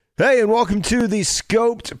Hey, and welcome to the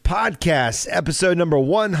Scoped Podcast, episode number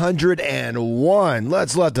 101.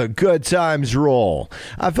 Let's let the good times roll.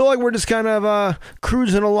 I feel like we're just kind of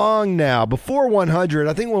cruising along now. Before 100,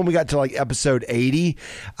 I think when we got to like episode 80,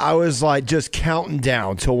 I was like just counting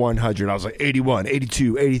down to 100. I was like 81,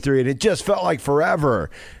 82, 83, and it just felt like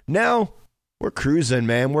forever. Now, we're cruising,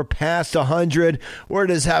 man. We're past 100. We're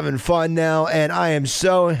just having fun now, and I am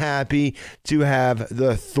so happy to have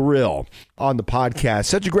the Thrill on the podcast.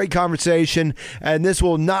 Such a great conversation, and this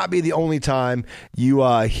will not be the only time you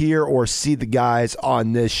hear or see the guys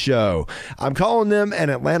on this show. I'm calling them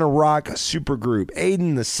an Atlanta rock supergroup.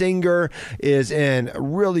 Aiden, the singer, is in a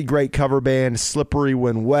really great cover band, Slippery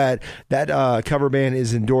When Wet. That cover band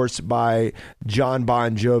is endorsed by John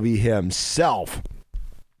Bon Jovi himself.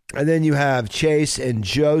 And then you have Chase and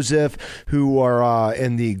Joseph, who are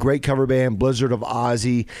in the great cover band Blizzard of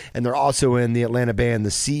Ozzy, and they're also in the Atlanta band The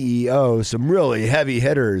CEO, some really heavy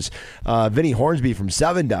hitters. Vinnie Hornsby from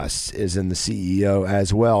Seven Dust is in The CEO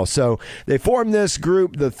as well. So they formed this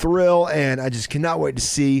group, The Thrill, and I just cannot wait to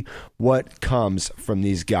see what comes from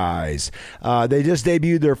these guys. They just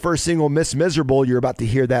debuted their first single, Miss Miserable. You're about to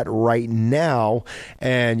hear that right now,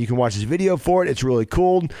 and you can watch this video for it. It's really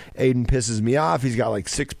cool. Aiden pisses me off. He's got like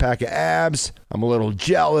six-pack of abs. I'm a little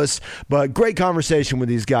jealous, but great conversation with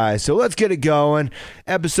these guys. So let's get it going.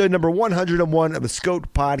 Episode number 101 of the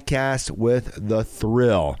Scoped Podcast with The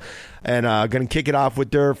Thrill. And going to kick it off with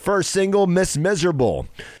their first single, Miss Miserable.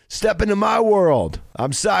 Step into my world. I'm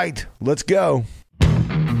psyched. Let's go.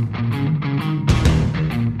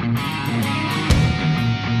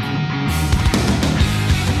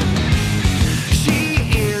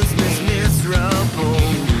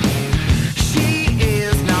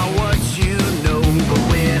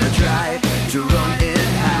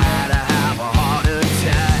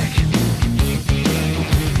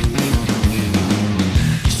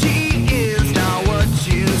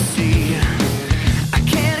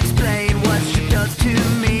 To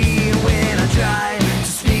me when I try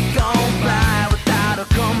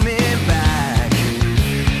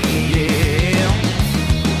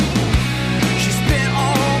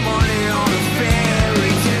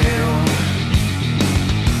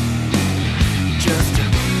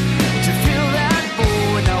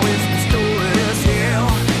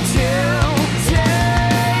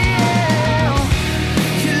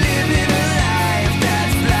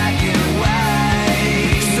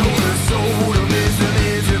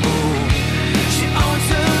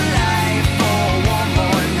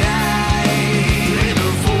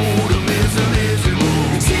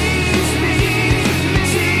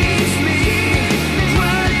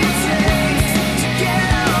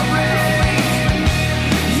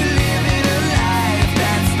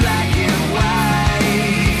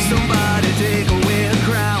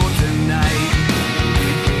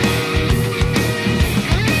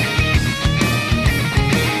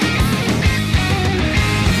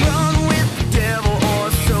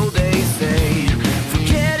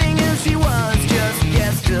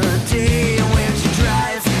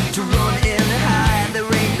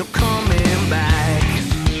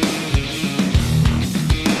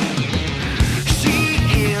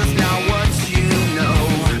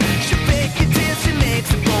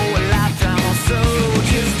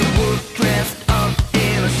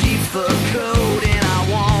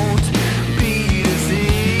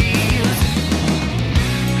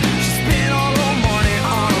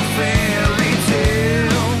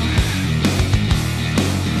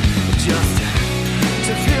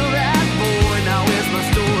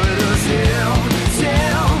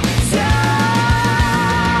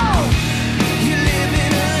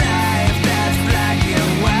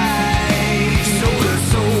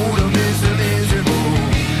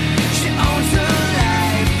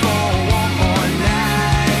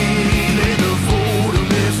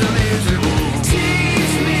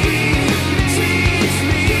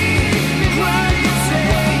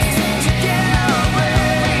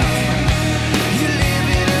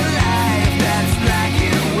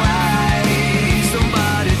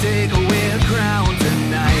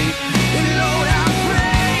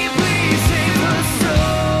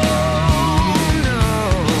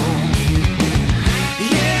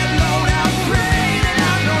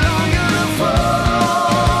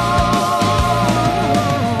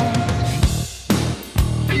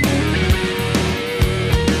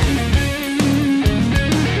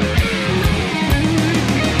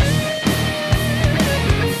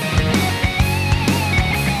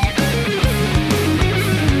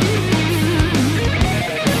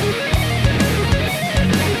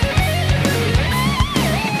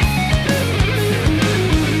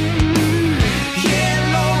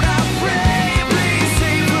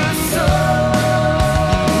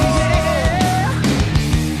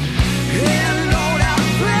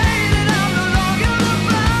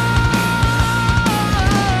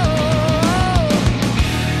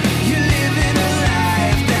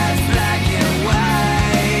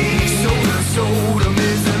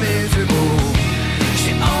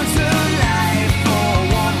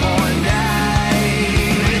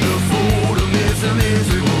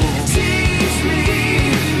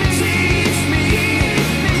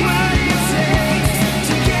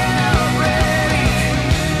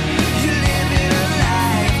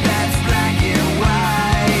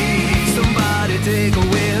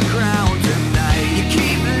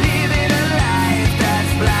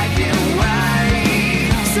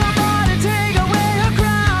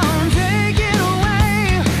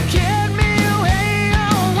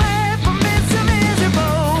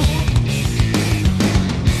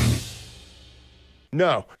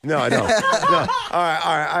No, I don't. No. All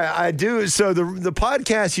right. I do. So the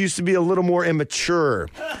podcast used to be a little more immature.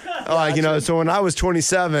 So when I was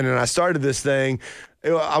 27 and I started this thing,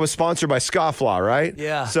 I was sponsored by Scofflaw, right?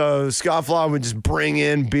 Yeah. So Scofflaw would just bring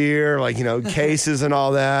in beer, cases and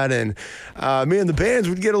all that. And me and the bands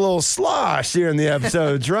would get a little sloshed here in the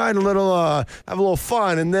episodes, right? Have a little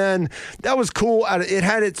fun. And then that was cool. It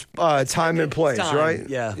had its time and place, right?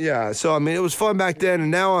 Yeah. Yeah. So, it was fun back then. And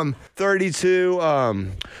now I'm 32.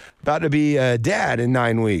 About to be a dad in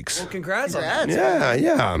 9 weeks. Well, congrats on that.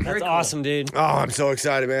 Yeah. That's awesome, dude. Oh, I'm so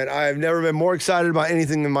excited, man. I've never been more excited about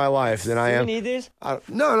anything in my life than I am. Do you need these?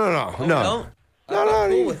 No. I'm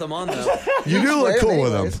cool with them on, though. You do look cool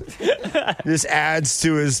with him. This adds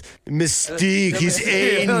to his mystique. He's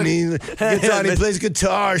Aiden. He gets on, he plays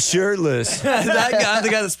guitar shirtless. That guy, the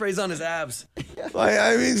guy that sprays on his abs.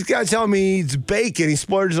 This guy telling me he eats bacon. He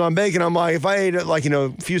splurges on bacon. I'm like, if I ate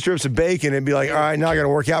a few strips of bacon, it'd be like, all right, now I got to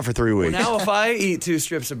work out for 3 weeks. Now, if I eat 2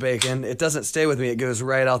 strips of bacon, it doesn't stay with me. It goes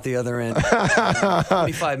right out the other end.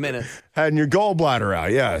 25 minutes. Had your gallbladder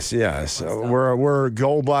out, yes. We're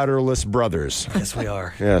gallbladderless brothers. Yes, we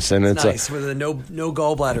are. Yes, and it's nice. We're the no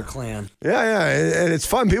gallbladder clan. Yeah, and it's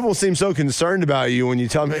fun. People seem so concerned about you when you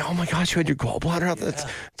tell them, "Oh my gosh, you had your gallbladder out." It's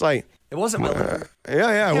like it wasn't. It wasn't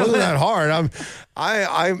that hard.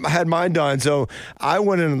 I had mine done, so I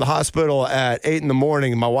went into the hospital at 8 a.m.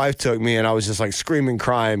 and my wife took me, and I was just like screaming,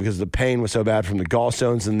 crying because the pain was so bad from the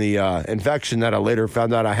gallstones and the infection that I later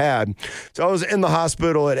found out I had. So I was in the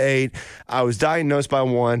hospital at 8. I was diagnosed by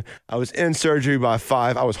 1. I was in surgery by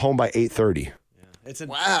 5. I was home by 8:30. Yeah. It's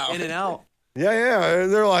in and out. Yeah.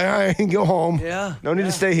 They're like, all right, go home. Yeah. No need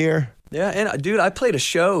to stay here. Yeah, and dude, I played a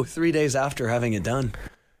show 3 days after having it done.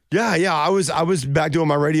 Yeah. I was back doing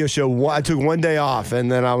my radio show. I took 1 day off,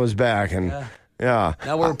 and then I was back. And yeah.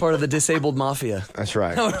 Now we're part of the disabled mafia. That's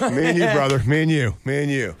right. Me and you, brother. Me and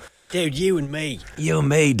you. Dude, you and me. You and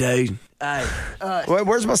me, dude. Hey.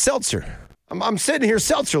 Where's my seltzer? I'm sitting here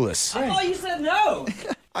seltzerless. I thought you said no.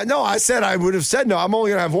 I know. I said I would have said no. I'm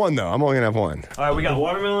only going to have one, though. All right, we got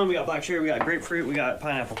watermelon, we got black cherry, we got grapefruit, we got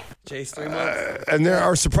pineapple. Chase 3 months. And there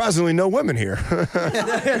are surprisingly no women here.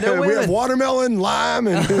 We have watermelon, lime,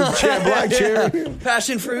 and black cherry.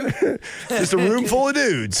 Passion fruit. Just a room full of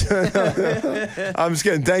dudes. I'm just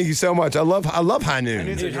kidding. Thank you so much. I love High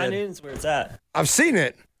Noon. Dude, High Noon's where it's at. I've seen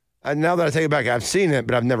it. Now that I take it back, I've seen it,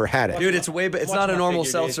 but I've never had it. Dude, it's not a normal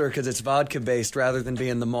seltzer because it's vodka-based rather than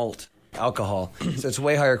being the malt alcohol. So it's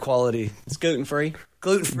way higher quality. It's gluten-free.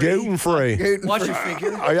 Gluten-free. Watch your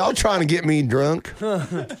figure. Are y'all trying to get me drunk?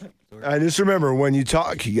 I just remember, when you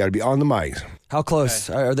talk, you got to be on the mic. How close?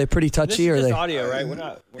 Okay. Are they pretty touchy? This is or just they audio, right? We're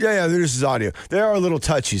not. Yeah, this is audio. They are a little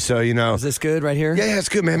touchy, so Is this good right here? Yeah, it's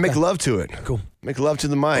good, man. Make love to it. Cool. Make love to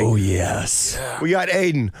the mic. Oh, yes. We got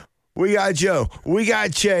Aiden. We got Joe. We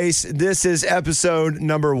got Chase. This is episode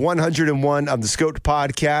number 101 of the Scoped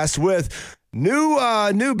Podcast with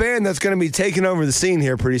new band that's going to be taking over the scene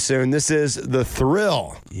here pretty soon. This is The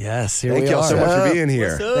Thrill. Yes, here Thank we are. y'all so much for being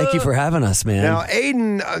here. Thank you for having us, man. Now,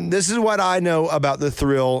 Aiden, this is what I know about the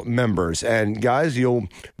Thrill members. And guys, you'll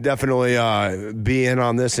definitely be in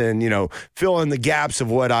on this and, fill in the gaps of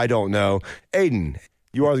what I don't know. Aiden,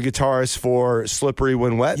 you are the guitarist for Slippery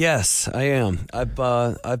When Wet? Yes, I am.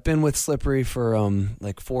 I've been with Slippery for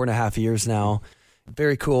 4.5 years now.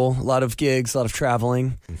 Very cool. A lot of gigs, a lot of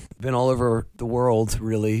traveling. Been all over the world,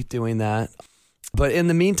 really, doing that. But in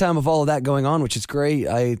the meantime of all of that going on, which is great,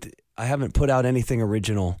 I haven't put out anything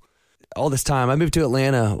original. All this time, I moved to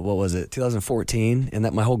Atlanta, 2014? And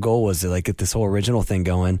that my whole goal was to get this whole original thing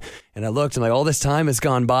going. And I looked and all this time has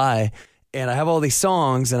gone by. And I have all these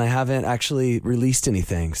songs, and I haven't actually released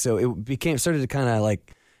anything. So it started to kind of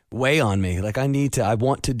weigh on me. I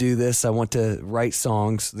want to do this. I want to write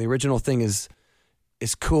songs. The original thing is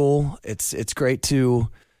cool. It's great to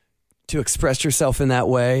express yourself in that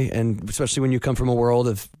way, and especially when you come from a world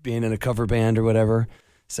of being in a cover band or whatever.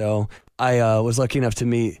 So I was lucky enough to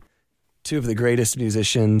meet 2 of the greatest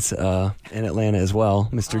musicians in Atlanta as well,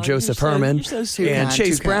 Mr. Joseph Herman and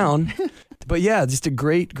Chase Brown. But yeah, just a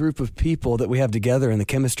great group of people that we have together, and the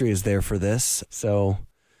chemistry is there for this. So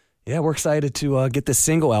yeah, we're excited to get this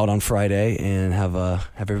single out on Friday and have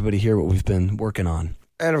everybody hear what we've been working on.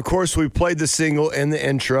 And of course, we played the single in the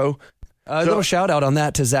intro. A little shout out on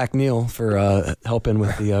that to Zach Neal for helping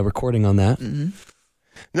with the recording on that. Mm-hmm.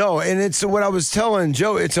 No, and it's what I was telling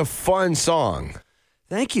Joe. It's a fun song.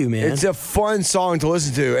 Thank you, man. It's a fun song to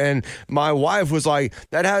listen to. And my wife was like,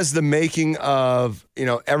 that has the making of,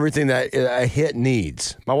 everything that a hit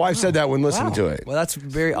needs. My wife said that when listening to it. Well, that's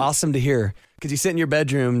very awesome to hear. Because you sit in your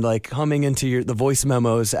bedroom, humming into the voice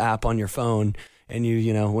memos app on your phone, and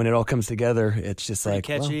you know, when it all comes together, it's just Pretty like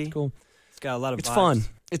catchy. well, cool. It's got a lot of It's vibes. fun.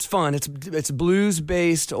 It's fun. It's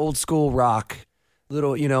blues-based, old-school rock.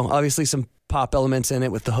 Little, you know, obviously some pop elements in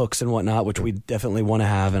it with the hooks and whatnot, which we definitely want to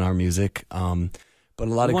have in our music. But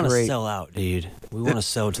a lot We of want to great sell out, dude. We want to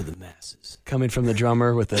sell to the masses. coming from the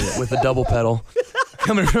drummer with the double pedal.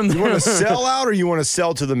 Coming from the You want to sell out or you want to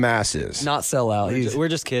sell to the masses? not sell out. We're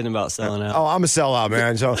just kidding about selling out. Oh, I'm a sellout,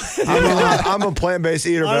 man. So I'm a plant-based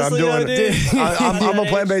eater, Honestly, but I'm though, doing. dude. I'm a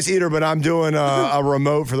plant-based eater, but I'm doing a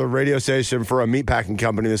remote for the radio station for a meatpacking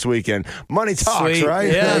company this weekend. Money talks, Sweet.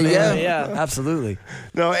 right? Yeah, man. Yeah. Absolutely.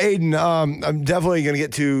 No, Aiden, I'm definitely going to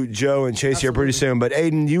get to Joe and Chase here pretty soon. But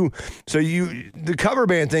Aiden, the cover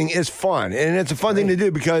band thing is fun, and it's a fun thing to do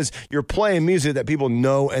because you're playing music that people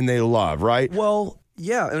know and they love, right? Well,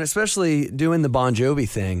 yeah, and especially doing the Bon Jovi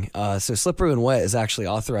thing. So Slippery and Wet is actually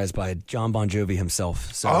authorized by John Bon Jovi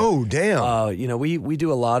himself. So, Oh, damn. you know, we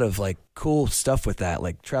do a lot of like cool stuff with that,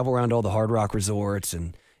 like travel around all the Hard Rock resorts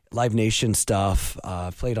and Live Nation stuff.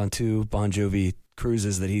 Played on 2 Bon Jovi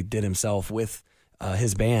cruises that he did himself with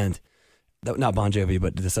his band. Not Bon Jovi,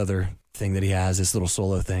 but this other thing that he has, this little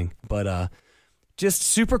solo thing. But just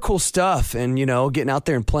super cool stuff. And, you know, getting out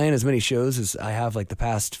there and playing as many shows as I have like the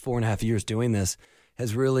past 4.5 years doing this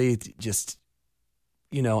has really just,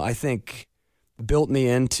 you know, I think built me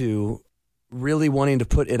into really wanting to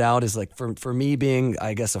put it out as like for me being,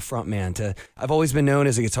 I guess, a front man. I've always been known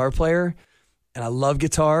as a guitar player and I love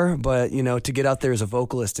guitar, but, you know, to get out there as a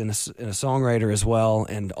vocalist and a songwriter as well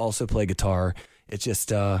and also play guitar, it's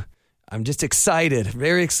just, I'm just excited,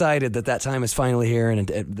 very excited that time is finally here and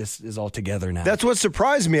this is all together now. That's what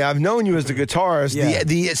surprised me. I've known you as the guitarist, Yeah.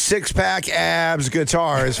 the six-pack abs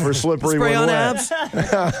guitarist for Slippery Spray When on Wet.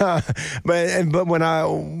 abs? But when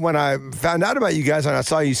I found out about you guys and I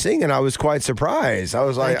saw you singing, I was quite surprised. I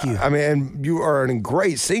was like, Thank you. I mean, and you are a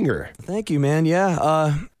great singer. Thank you, man.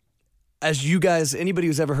 Yeah. As you guys, anybody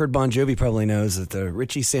who's ever heard Bon Jovi probably knows that the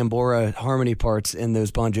Richie Sambora harmony parts in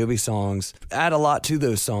those Bon Jovi songs add a lot to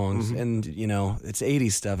those songs. And, you know, it's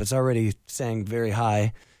 80s stuff. It's already sang very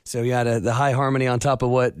high. So you had the high harmony on top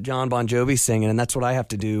of what John Bon Jovi's singing. And that's what I have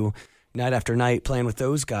to do night after night playing with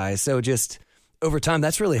those guys. So just over time,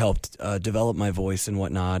 that's really helped develop my voice and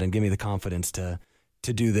whatnot and give me the confidence to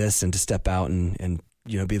do this and to step out and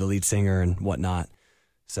you know, be the lead singer and whatnot.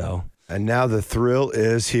 So... And now the thrill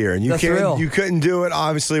is here. And you The thrill. you couldn't do it,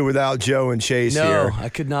 obviously, without Joe and Chase here. No, I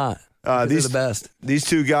could not. These They're the best. These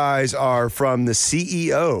 2 guys are from the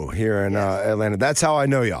CEO here in Atlanta. That's how I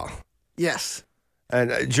know y'all. Yes.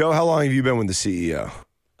 And Joe, how long have you been with the CEO?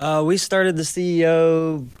 We started the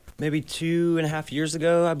CEO maybe 2.5 years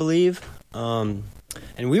ago, I believe.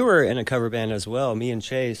 And we were in a cover band as well, me and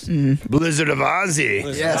Chase. Blizzard of Ozzy.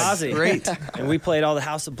 Blizzard Yes, of Ozzy. great. And we played all the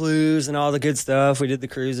House of Blues and all the good stuff. We did the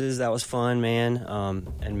cruises. That was fun, man.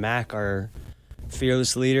 And Mac, our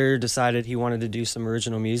fearless leader, decided he wanted to do some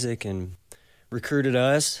original music and recruited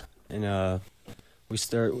us. And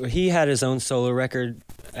he had his own solo record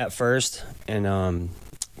at first. And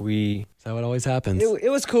Is that what always happens? it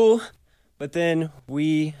was cool. But then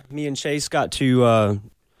me and Chase got to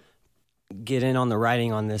get in on the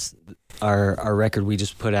writing on this, our record we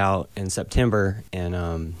just put out in September, and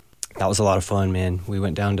that was a lot of fun, man. We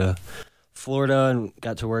went down to Florida and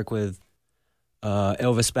got to work with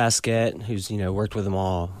Elvis Baskett, who's, you know, worked with them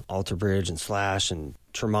all, Alter Bridge and Slash and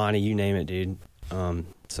Tremonti, you name it, dude.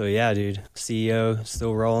 So yeah, dude, CEO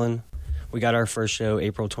still rolling. We got our first show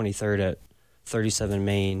April 23rd at 37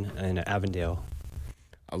 Main in Avondale.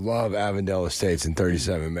 I love Avondale Estates in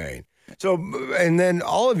 37 Main. So, and then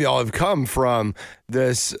all of y'all have come from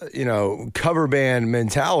this, you know, cover band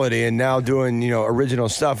mentality and now doing, you know, original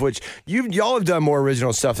stuff, which y'all have done more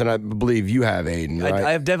original stuff than I believe you have, Aiden, right?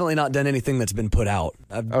 I have definitely not done anything that's been put out.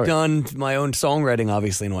 I've done my own songwriting,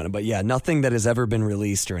 obviously, and whatnot, but yeah, nothing that has ever been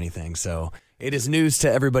released or anything. So it is news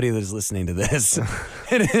to everybody that is listening to this.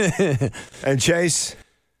 And Chase,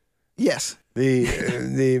 Yes.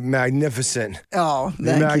 the magnificent, Oh,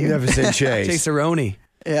 the thank you. magnificent Chase. Chase-a-roni.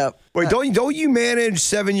 Yep. Wait, don't you manage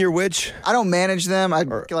 7 Year Witch? I don't manage them. I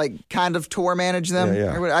like kind of tour manage them.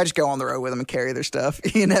 Yeah, yeah. I just go on the road with them and carry their stuff,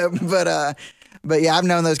 you know. But yeah, I've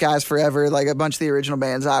known those guys forever. Like a bunch of the original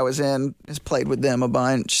bands I was in has played with them a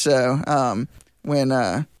bunch. So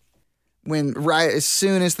when right as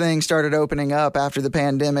soon as things started opening up after the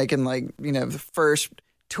pandemic and like, you know, the first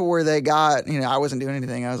tour they got, you know, I wasn't doing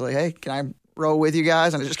anything. I was like, hey, can I roll with you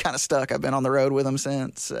guys? And it just kind of stuck. I've been on the road with them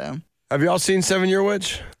since. So. Have y'all seen 7 Year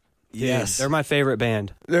Witch? Yes. They're my favorite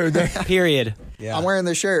band. They're Period. Yeah. I'm wearing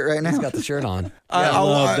the shirt right He's now. got the shirt on. I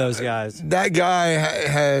love those guys. That guy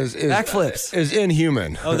is Backflips. is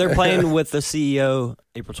inhuman. Oh, they're playing with the CEO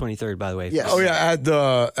April 23rd, by the way. Yes. Oh yeah,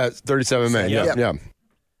 at 37 Main. Yep. Yeah.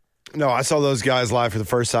 No, I saw those guys live for the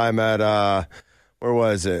first time at where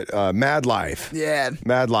was it? Mad Life. Yeah.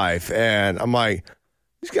 Mad Life, and I'm like,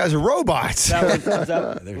 these guys are robots. Was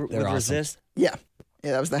that They're with awesome. Resist? Yeah.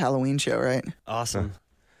 Yeah, that was the Halloween show, right? Awesome.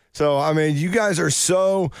 So, I mean, you guys are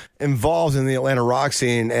so involved in the Atlanta rock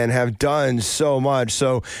scene and have done so much.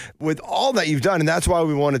 So, with all that you've done, and that's why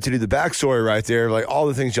we wanted to do the backstory right there, like all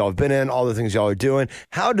the things y'all have been in, all the things y'all are doing.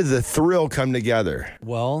 How did the thrill come together?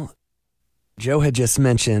 Well, Joe had just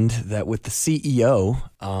mentioned that with the CEO,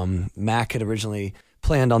 Mac had originally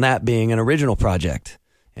planned on that being an original project.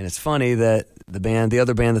 And it's funny that the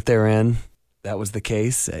other band that they're in, that was the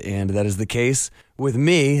case, and that is the case with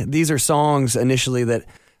me. These are songs initially that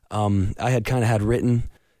I had kind of had written,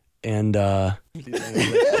 and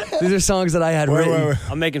these are songs that I had written. Wait.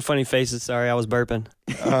 I'm making funny faces. Sorry, I was burping.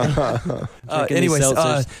 Anyways,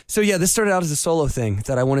 seltzers. so yeah, this started out as a solo thing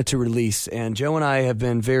that I wanted to release, and Joe and I have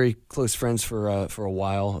been very close friends for a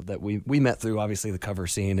while. That we met through obviously the cover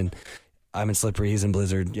scene, and I'm in Slippery, he's in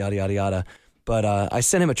Blizzard, yada yada yada. But I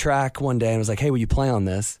sent him a track one day and was like, "Hey, will you play on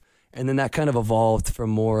this?" And then that kind of evolved from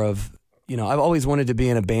more of, I've always wanted to be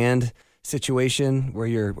in a band situation where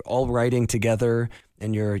you're all writing together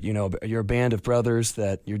and you're a band of brothers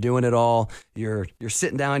that you're doing it all. You're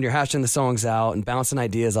sitting down, you're hashing the songs out and bouncing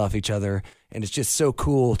ideas off each other. And it's just so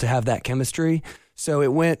cool to have that chemistry. So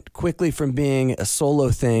it went quickly from being a solo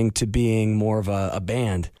thing to being more of a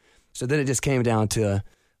band. So then it just came down to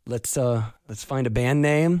let's find a band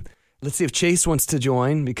name. Let's see if Chase wants to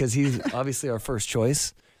join because he's obviously our first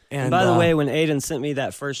choice. And by the way, when Aiden sent me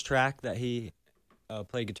that first track that he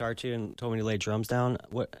played guitar to and told me to lay drums down,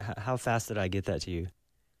 how fast did I get that to you?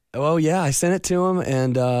 Oh, yeah, I sent it to him,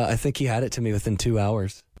 and I think he had it to me within 2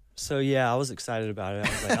 hours. So, yeah, I was excited about it. I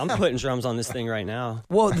was like, I'm putting drums on this thing right now.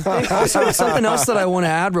 Well, also, something else that I want to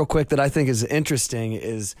add real quick that I think is interesting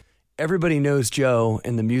is everybody knows Joe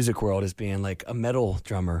in the music world as being like a metal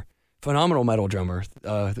drummer. Phenomenal metal drummer.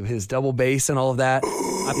 His double bass and all of that.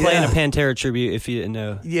 I play in a Pantera tribute, if you didn't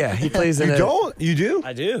know. Yeah, he plays in You a... don't? You do?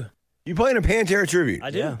 I do. You play in a Pantera tribute? I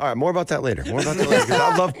do. Yeah. All right, more about that later. 'Ause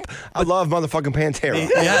I love motherfucking Pantera.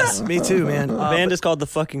 Yes, me too, man. The band is called the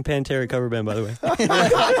fucking Pantera cover band, by the way.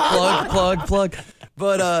 Plug.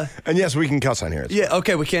 But, And yes, we can cuss on here. yeah,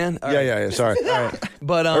 okay, we can. All right. Yeah. Sorry. All right.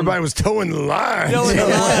 But, Everybody was towing the line. Towing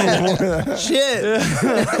the line. Shit.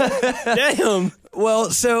 Damn. Well,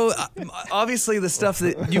 so obviously the stuff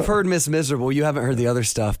that you've heard, Miss Miserable, you haven't heard the other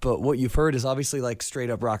stuff, but what you've heard is obviously like straight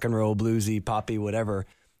up rock and roll, bluesy, poppy, whatever.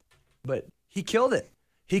 But he killed it.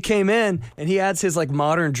 He came in and he adds his like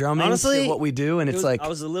modern drumming Honestly, to what we do, and it's like I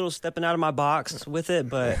was a little stepping out of my box with it,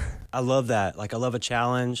 but I love that. Like I love a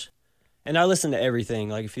challenge. And I listen to everything.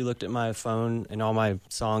 Like if you looked at my phone and all my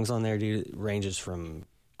songs on there, dude, it ranges from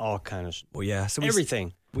all kind of well, yeah. So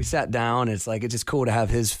everything. We sat down. It's like it's just cool to have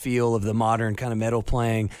his feel of the modern kind of metal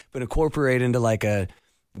playing, but incorporate into like a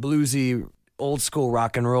bluesy, old school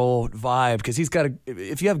rock and roll vibe. Because he's got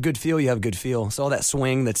if you have good feel, you have good feel. So all that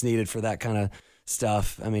swing that's needed for that kind of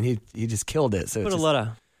stuff. I mean, he just killed it. So Put it's a just lot of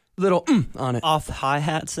little on it. off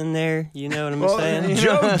hi-hats in there. You know what I'm Well, saying?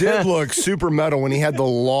 Joe did look super metal when he had the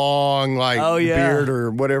long beard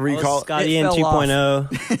or whatever you call it. Scotty in It fell 2.0.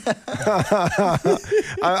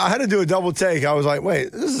 I had to do a double take. I was like,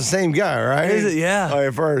 wait, this is the same guy, right? Is it? Yeah. Like,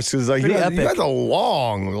 at first, because like you Pretty had epic. the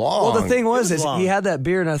long. Well, the thing was, It was is long. he had that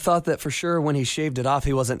beard, and I thought that for sure when he shaved it off,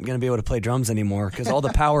 he wasn't going to be able to play drums anymore because all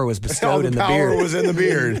the power was all bestowed the in the power beard. was in the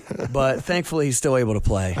beard. But thankfully, he's still able to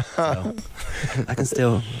play. So. I can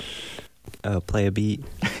still play a beat.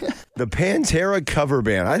 The Pantera cover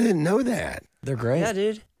band. I didn't know that. They're great. Yeah,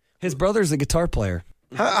 dude. His brother's a guitar player.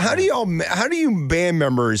 How do you band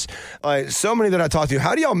members, like so many that I talk to,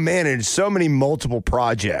 how do y'all manage so many multiple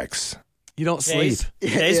projects? You don't sleep.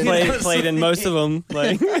 Chase played in most of them.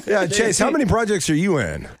 Like, Yeah, Chase, how many projects are you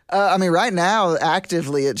in? I mean, right now,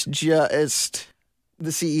 actively, it's just the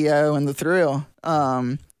CEO and the Thrill.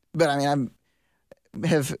 But I mean, I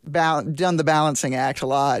have done the balancing act a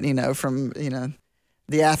lot. From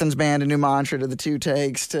the Athens band, a New Mantra, to the Two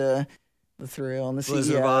Takes, to the Thrill and the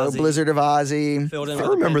Blizzard of CEO, Ozzy. Blizzard of Ozzy. filled in I with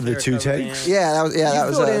remember the Pantera Two cover Takes. band. Yeah, that was You that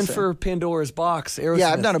was filled in us. for Pandora's Box. Aerosmith. Yeah,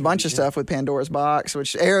 I've done a bunch of stuff with Pandora's Box,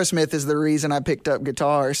 which Aerosmith is the reason I picked up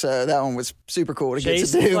guitar, so that one was super cool to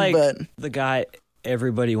Chase get to is do. like But the guy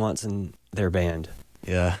everybody wants in their band.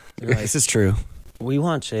 Yeah, this is true. We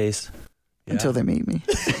want Chase. until they meet me.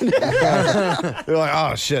 They're like,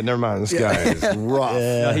 oh shit, never mind. This guy is rough.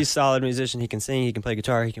 No, he's a solid musician. He can sing. He can play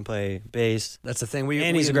guitar. He can play bass. That's the thing.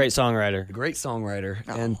 And he's a great songwriter. A great songwriter.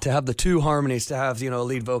 And to have the two harmonies, to have, a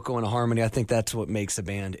lead vocal and a harmony, I think that's what makes a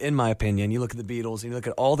band, in my opinion. You look at the Beatles, and you look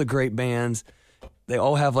at all the great bands, they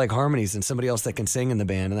all have like harmonies and somebody else that can sing in the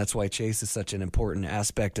band. And that's why Chase is such an important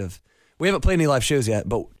aspect of, we haven't played any live shows yet,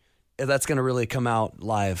 but that's going to really come out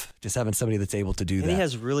live, just having somebody that's able to do that. And he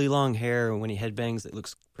has really long hair, and when he headbangs, it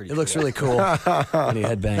looks pretty cool. It looks really cool when he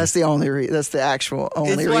headbangs. That's the only that's the actual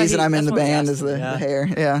only why reason I'm in the that's why he band asked is me, the yeah. hair.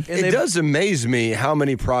 Yeah. It does amaze me how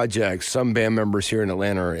many projects some band members here in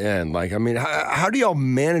Atlanta are in. Like, I mean, how do y'all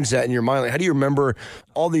manage that in your mind? Like, how do you remember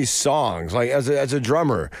all these songs? Like, as a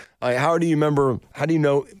drummer, like, how do you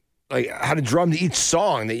know, like, how to drum to each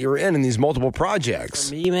song that you're in these multiple projects?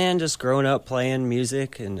 For me, man, just growing up playing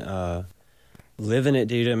music and living it,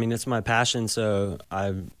 dude. I mean, it's my passion, so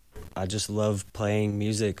I just love playing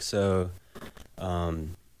music. So,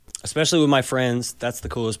 especially with my friends, that's the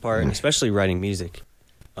coolest part, and especially writing music.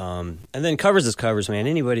 And then covers is covers, man.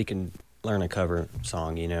 Anybody can learn a cover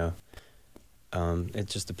song, It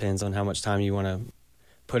just depends on how much time you want to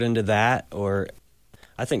put into that. Or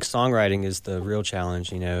I think songwriting is the real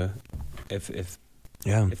challenge, If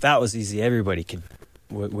that was easy, everybody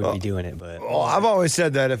would be doing it. But Well, I've always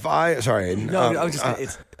said that if I was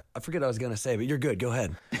just I forget what I was going to say, but you're good. Go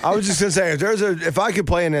ahead. I was just gonna say if I could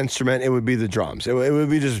play an instrument, it would be the drums. It would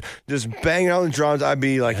be just banging on the drums. I'd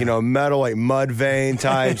be like metal, like Mudvayne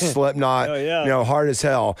type, Slipknot, Oh, yeah. hard as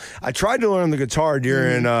hell. I tried to learn the guitar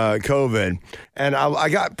during COVID, and I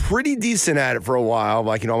got pretty decent at it for a while.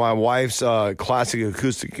 Like my wife's classic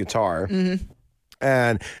acoustic guitar,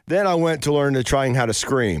 and then I went to learn to trying how to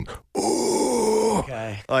scream.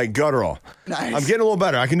 Okay. Like guttural. Nice. I'm getting a little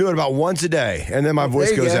better. I can do it about once a day, and then my voice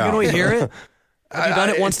there you goes go. out. Can we hear it? Have you done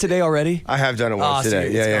it once today already? I have done it once so today.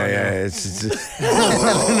 it's Yeah. gone now.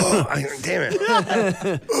 It's damn it.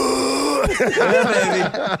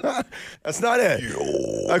 That's not it.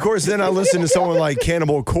 Of course, then I listen to someone like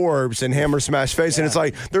Cannibal Corpse and Hammer Smash Face, and it's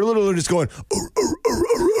like they're literally just going.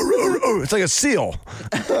 It's like a seal.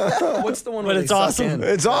 What's the one? But where they it's suck awesome. in?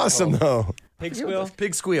 It's awesome though. pig squeal.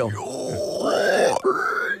 Pig squeal.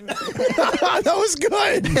 That was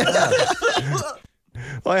good.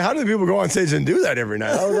 Like, how do people go on stage and do that every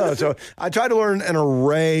night? I don't know. So I tried to learn an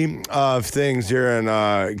array of things during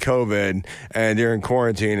COVID and during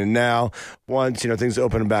quarantine. And now, once, things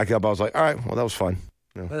open back up, I was like, all right, well, that was fun.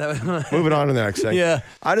 Moving on to the next thing. Yeah.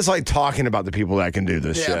 I just like talking about the people that can do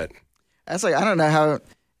this shit. That's like, I don't know how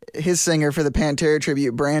his singer for the Pantera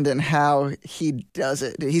tribute, Brandon, how he does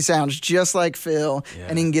it. He sounds just like Phil,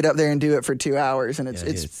 and he can get up there and do it for 2 hours, and it's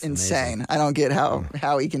insane. amazing. I don't get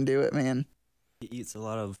how he can do it, man. He eats a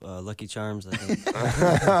lot of Lucky Charms, I think.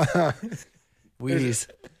 Wheaties.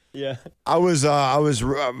 Yeah. I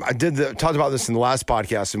talked about this in the last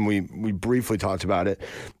podcast, and we briefly talked about it,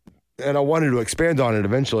 and I wanted to expand on it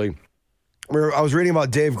eventually. I was reading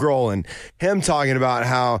about Dave Grohl and him talking about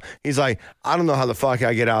how he's like, I don't know how the fuck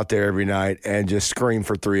I get out there every night and just scream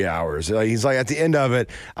for 3 hours. He's like, at the end of it,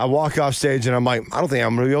 I walk off stage and I'm like, I don't think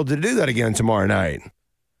I'm going to be able to do that again tomorrow night.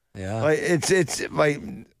 Yeah. Like, it's like,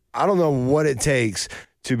 I don't know what it takes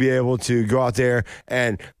to be able to go out there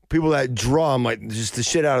and people that drum, like just the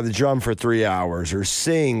shit out of the drum for 3 hours or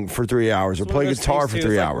sing for 3 hours or play guitar for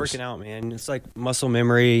 3 hours. Working out, man. It's like muscle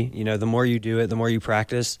memory. The more you do it, the more you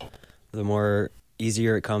practice, the more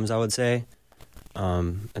easier it comes, I would say.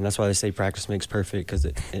 And that's why they say practice makes perfect, because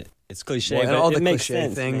it's cliche, Well, but all it the makes cliche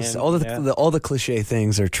sense, things, man. all the cliche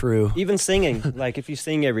things are true. Even singing, like if you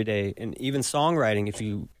sing every day, and even songwriting, if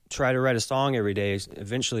you try to write a song every day,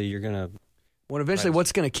 eventually you're gonna. Well, eventually,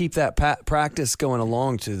 what's going to keep that practice going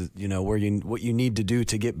along to what you need to do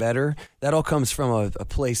to get better? That all comes from a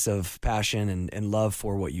place of passion and love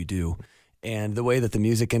for what you do, and the way that the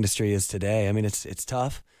music industry is today. I mean, it's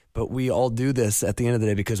tough, but we all do this at the end of the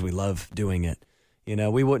day because we love doing it.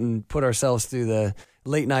 We wouldn't put ourselves through the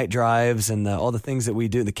late night drives and all the things that we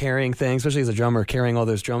do, the carrying things, especially as a drummer, carrying all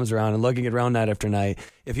those drums around and lugging it around night after night,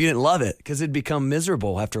 if you didn't love it, because it'd become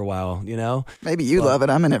miserable after a while, Maybe you love it.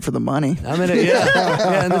 I'm in it for the money. I'm in it,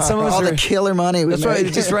 yeah. And then some of us All are, the killer money we that's make.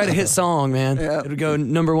 right, just write a hit song, man. Yeah. It would go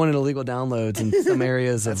number one in illegal downloads in some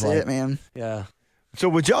areas That's of like, it, man. yeah. So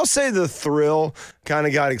would y'all say the thrill kind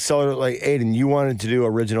of got accelerated? Like, Aiden, you wanted to do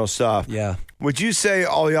original stuff. Yeah. Would you say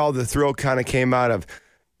all y'all, the thrill kind of came out of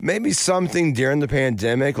maybe something during the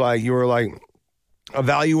pandemic? Like you were like,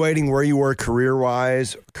 evaluating where you were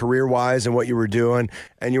career-wise and what you were doing,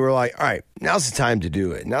 and you were like, all right, now's the time to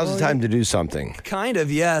do it. Now's the time to do something. Kind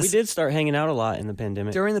of, yes. We did start hanging out a lot in the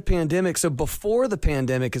pandemic. During the pandemic. So before the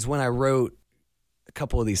pandemic is when I wrote a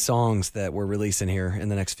couple of these songs that we're releasing here in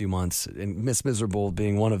the next few months, and Miss Miserable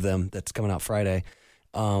being one of them that's coming out Friday.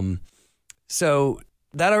 So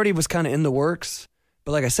that already was kind of in the works.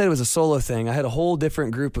 But like I said, it was a solo thing. I had a whole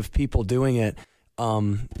different group of people doing it.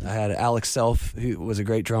 I had Alex Self, who was a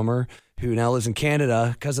great drummer, who now lives in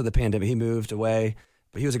Canada because of the pandemic. He moved away,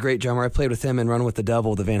 but he was a great drummer. I played with him in Run with the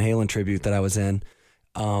Devil, the Van Halen tribute that I was in.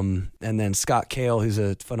 And then Scott Cale, who's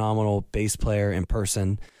a phenomenal bass player in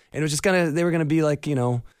person. And it was just they were going to be like,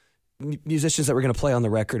 musicians that were going to play on the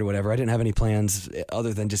record or whatever. I didn't have any plans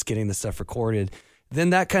other than just getting the stuff recorded.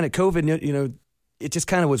 Then that kind of COVID, it just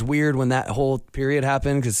kind of was weird when that whole period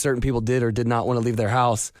happened because certain people did or did not want to leave their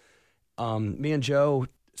house. Me and Joe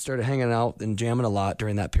started hanging out and jamming a lot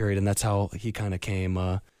during that period, and that's how he kind of came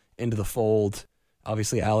into the fold.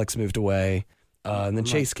 Obviously, Alex moved away, and then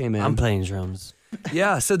Chase came in. I'm playing drums.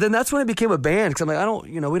 Yeah, so then that's when it became a band because I'm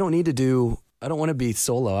like, we don't need to do. I don't want to be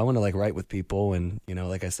solo. I want to write with people, and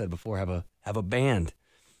like I said before, have a band.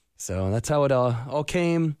 So that's how it all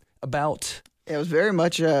came about. It was very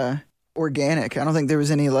much organic. I don't think there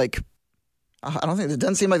was any it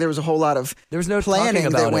doesn't seem like there was a whole lot of planning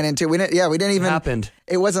that went into. We didn't even. Happened.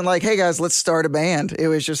 It wasn't like, hey guys, let's start a band. It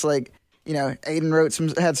was just like,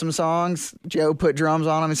 Aiden had some songs. Joe put drums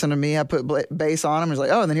on them and sent them to me. I put bass on them. It was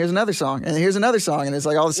like, oh, and then here's another song, and then here's another song, and it's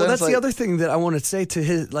like all of a sudden. Well, that's the other thing that I want to say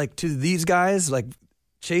to to these guys, like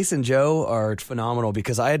Chase and Joe are phenomenal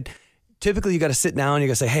because typically you got to sit down and you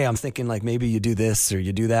got to say, hey, I'm thinking like maybe you do this or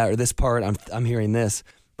you do that or this part. I'm hearing this,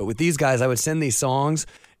 but with these guys, I would send these songs.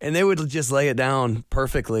 And they would just lay it down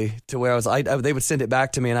perfectly to where they would send it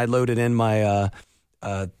back to me and I'd load it in my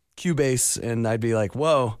Cubase and I'd be like,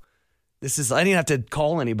 whoa, I didn't have to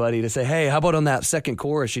call anybody to say, hey, how about on that second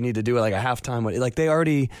chorus, you need to do it like a halftime. Like they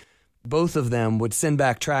already, both of them would send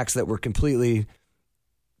back tracks that were completely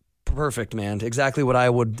perfect, man. Exactly what I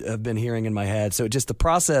would have been hearing in my head. So the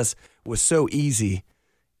process was so easy.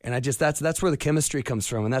 And that's where the chemistry comes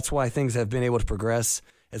from. And that's why things have been able to progress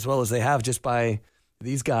as well as they have just by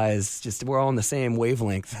these guys, we're all on the same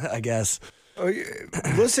wavelength, I guess.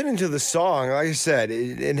 Listening to the song, like I said,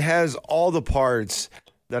 it has all the parts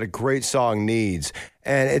that a great song needs.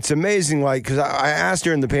 And it's amazing, because I asked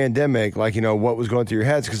during the pandemic, what was going through your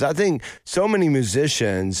heads? Because I think so many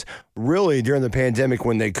musicians really during the pandemic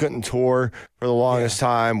when they couldn't tour for the longest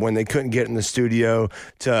time, when they couldn't get in the studio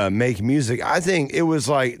to make music, I think it was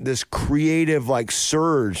like this creative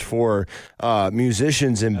surge for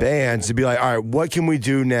musicians and bands to be like, all right, what can we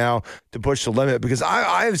do now to push the limit? Because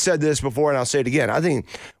I have said this before and I'll say it again. I think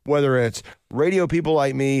whether it's radio people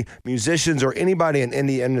like me, musicians, or anybody in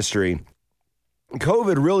the industry,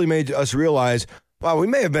 COVID really made us realize, wow, we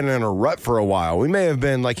may have been in a rut for a while. We may have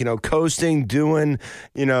been coasting, doing,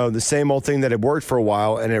 the same old thing that had worked for a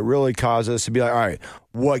while. And it really caused us to be like, all right,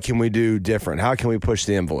 what can we do different? How can we push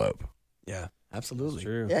the envelope? Yeah, absolutely.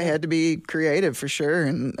 True. Yeah, you had to be creative for sure.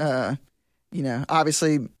 And,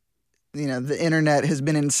 obviously, the internet has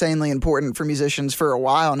been insanely important for musicians for a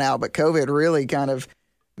while now, but COVID really kind of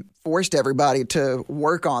forced everybody to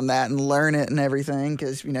work on that and learn it and everything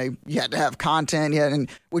because, you had to have content,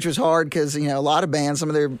 which was hard because, a lot of bands, some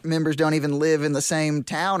of their members don't even live in the same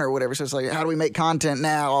town or whatever. So it's like, how do we make content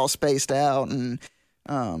now all spaced out? And,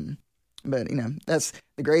 but, that's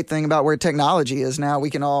the great thing about where technology is now.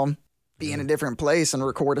 We can all be in a different place and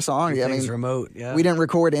record a song. Everything's remote. Yeah, we didn't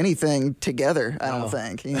record anything together. I don't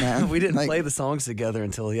think. We didn't play the songs together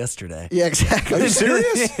until yesterday. Yeah, exactly. Are you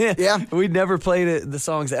serious? Yeah, we'd never played the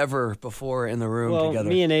songs ever before in the room together.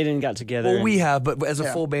 Me and Aiden got together. Well, we have, but as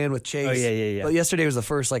a full band with Chase. Oh yeah. But yesterday was the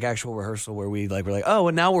first actual rehearsal where we were like, oh,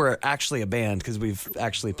 and now we're actually a band because we've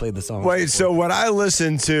actually played the songs. Wait, before. so what I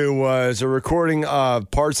listened to was a recording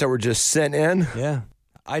of parts that were just sent in? Yeah.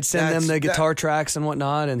 I'd send them the guitar tracks and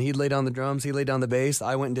whatnot, and he'd lay down the drums, he'd lay down the bass.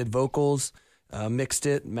 I went and did vocals, mixed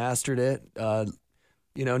it, mastered it,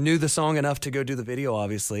 knew the song enough to go do the video,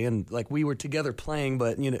 obviously. And we were together playing,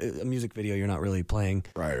 but a music video, you're not really playing.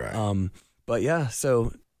 Right. But yeah,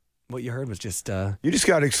 so what you heard was just you just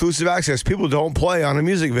got exclusive access. People don't play on a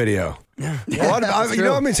music video. Yeah. You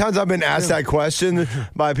know how many times I've been asked that question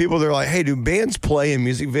by people? They're like, "Hey, do bands play in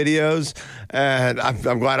music videos?" And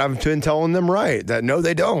I'm glad I've been telling them that no,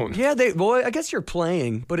 they don't. Yeah, I guess you're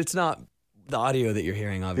playing, but it's not the audio that you're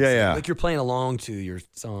hearing. Obviously, yeah. You're playing along to your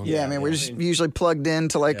song. Yeah, we're just usually plugged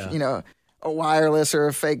into a wireless or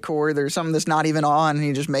a fake cord or something that's not even on, and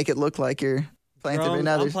you just make it look like you're playing through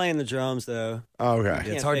another. I'm playing the drums though. Oh, okay.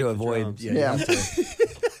 Yeah, it's hard to fake the avoid. drums. Yeah. Yeah. You have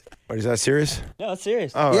to. Wait, is that serious? No, it's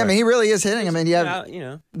serious. Oh, Yeah, I right. mean, he really is hitting. I mean, you have Out, you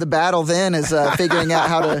know, the battle then is figuring out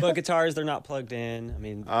how to. but guitars they're not plugged in. I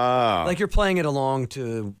mean, Oh. Like you're playing it along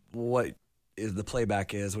to what is the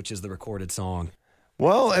playback is, which is the recorded song.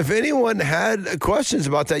 Well, if anyone had questions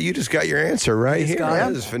about that, you just got your answer right here. got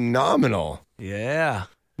That it. is phenomenal. Yeah.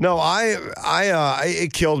 No,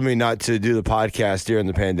 it killed me not to do the podcast during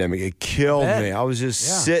the pandemic. It killed bet. me. I was just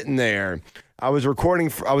Yeah. sitting there. I was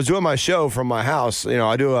recording. I was doing my show from my house. You know,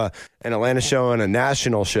 I do an Atlanta show and a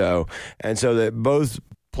national show, and so that both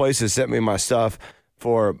places sent me my stuff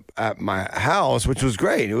for at my house, which was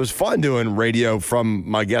great. It was fun doing radio from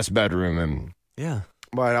my guest bedroom, and Yeah.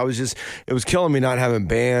 but it was killing me not having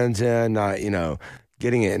bands and not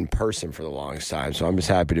getting it in person for the longest time. So I'm just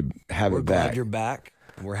happy to have We're it glad back. you're back.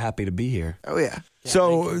 And we're happy to be here. Oh yeah.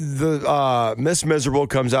 So the Miss Miserable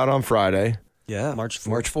comes out on Friday. Yeah. March 4th.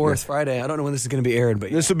 March 4th, Friday. I don't know when this is going to be aired, but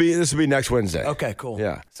This will be next Wednesday. okay, cool.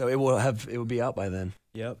 Yeah. So it will be out by then.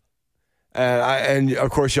 Yep. And of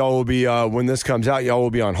course y'all will be when this comes out, y'all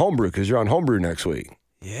will be on Homebrew because you're on Homebrew next week.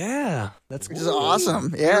 Yeah. That's Which is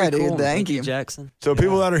awesome. Yeah, Very dude. cool. Thank you. Jackson. So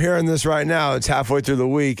people that are hearing this right now, it's halfway through the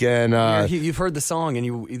week, and You've heard the song and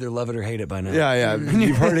you either love it or hate it by now. yeah,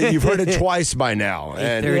 you've heard it. You've heard it twice by now,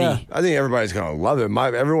 and 8:30. I think everybody's gonna love it.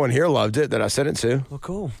 Everyone here loved it that I sent it to. Well,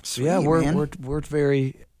 cool. Sweet, yeah, man. we're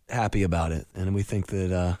very happy about it, and we think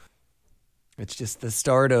that it's just the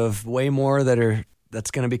start of way more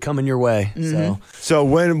that's going to be coming your way. So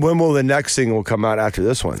when will the next single come out after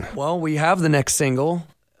this one? Well, we have the next single.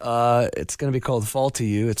 It's going to be called "Fall to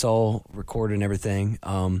You." It's all recorded and everything.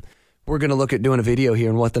 We're going to look at doing a video here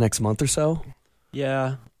in the next month or so,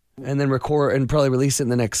 Yeah. and then record and probably release it in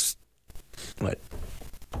the next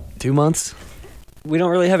 2 months. We don't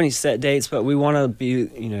really have any set dates, but we want to be,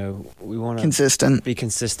 we want to Consistent. be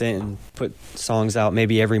consistent and put songs out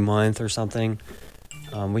maybe every month or something.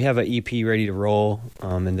 We have an EP ready to roll,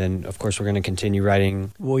 and then of course we're going to continue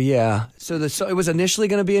writing. Well, yeah. So it was initially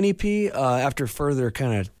going to be an EP. After further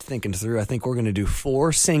kind of thinking through, I think we're going to do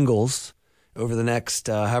 4 singles over the next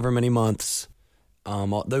however many months.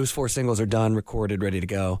 Those 4 singles are done, recorded, ready to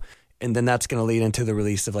go, and then that's going to lead into the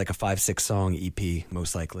release of like a 5-6 song EP,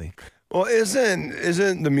 most likely. Well,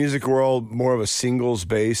 isn't the music world more of a singles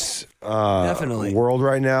base Definitely. world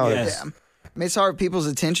right now? Yes. Yeah. I mean, it's hard. People's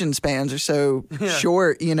attention spans are so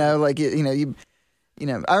short. Like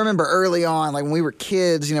I remember early on, like when we were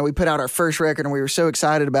kids, we put out our first record and we were so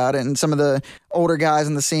excited about it. And some of the older guys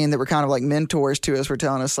in the scene that were kind of like mentors to us were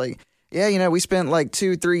telling us like, yeah, we spent like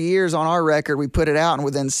 2-3 years on our record. We put it out, and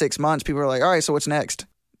within 6 months, people were like, all right, so what's next?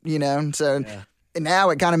 So. Yeah. And now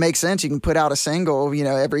it kind of makes sense. You can put out a single,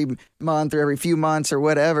 every month or every few months or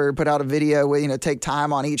whatever. Put out a video with, take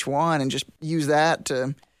time on each one and just use that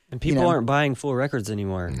to. And people aren't buying full records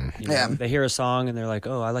anymore. Yeah. They hear a song and they're like,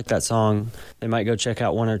 oh, I like that song. They might go check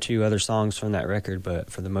out 1 or 2 other songs from that record, but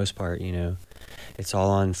for the most part, it's all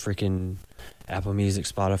on freaking Apple Music,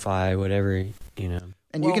 Spotify, whatever,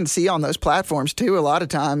 And you can see on those platforms too, a lot of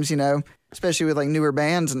times, especially with like newer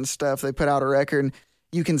bands and stuff, they put out a record.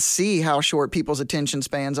 You can see how short people's attention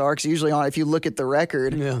spans are because usually if you look at the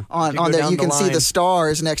record on there, you can see the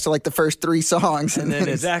stars next to like the first 3 songs. And then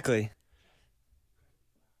exactly.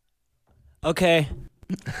 Okay.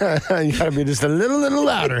 You gotta be just a little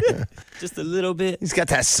louder. Just a little bit. He's got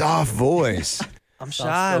that soft voice. I'm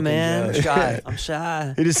shy, man. Shy. I'm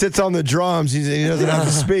shy. He just sits on the drums. He doesn't have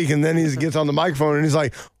to speak, and then he gets on the microphone and he's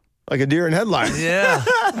like a deer in headlights. Yeah.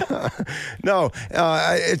 No,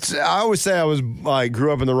 I always say I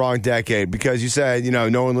grew up in the wrong decade because you said,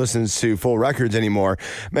 no one listens to full records anymore.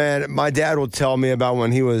 Man, my dad will tell me about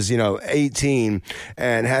when he was, 18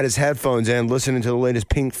 and had his headphones in listening to the latest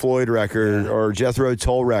Pink Floyd record or Jethro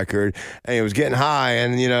Tull record, and he was getting high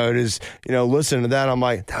and, listening to that. I'm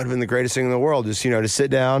like, that would have been the greatest thing in the world. Just, to sit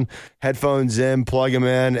down, headphones in, plug them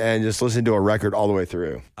in, and just listen to a record all the way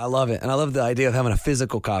through. I love it. And I love the idea of having a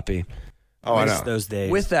physical copy. Oh, I Miss know. those days.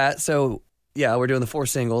 With that, so yeah, we're doing the 4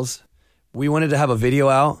 singles. We wanted to have a video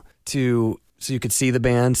out so you could see the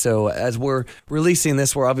band. So as we're releasing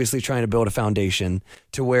this, we're obviously trying to build a foundation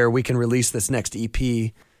to where we can release this next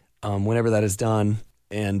EP whenever that is done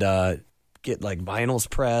and get like vinyls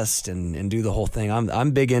pressed and do the whole thing.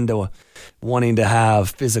 I'm big into wanting to have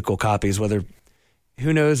physical copies, whether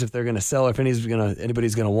who knows if they're going to sell or if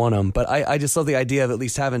anybody's going to want them. But I just love the idea of at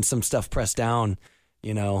least having some stuff pressed down.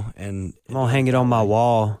 And I'm gonna hang it on my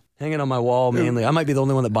wall Hanging on my wall mainly. I might be the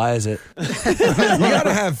only one that buys it. You got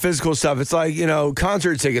to have physical stuff. It's like,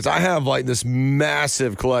 concert tickets. I have like this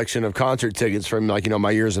massive collection of concert tickets from like,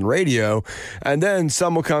 my years in radio. And then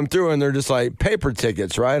some will come through and they're just like paper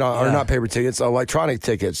tickets, right? Or not paper tickets, electronic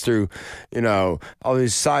tickets through, all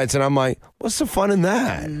these sites. And I'm like, what's the fun in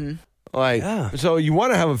that? Mm-hmm. So you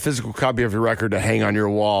want to have a physical copy of your record to hang on your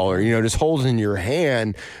wall or, just hold in your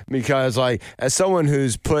hand because like as someone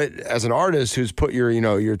as an artist who's put your,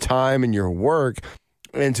 your time and your work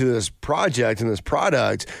into this project and this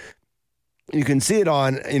product, you can see it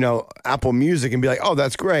on, Apple Music and be like, oh,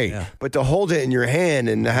 that's great. Yeah. But to hold it in your hand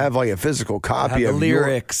and to have like a physical copy of the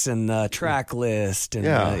lyrics and the track list and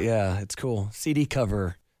it's cool. CD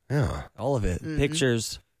cover. Yeah. All of it. Mm-hmm.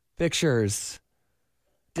 Pictures. Discs.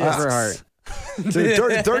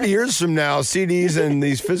 30 years from now, CDs and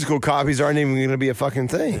these physical copies aren't even going to be a fucking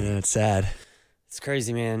thing. Yeah, it's sad. It's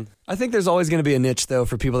crazy, man. I think there's always going to be a niche, though,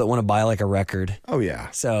 for people that want to buy like a record. Oh,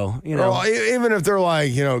 yeah. So, Well, even if they're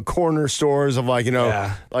like, corner stores of like,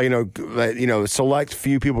 select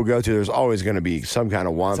few people go to, there's always going to be some kind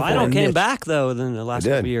of want. Vinyl came back, though, in the last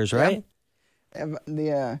couple years, right?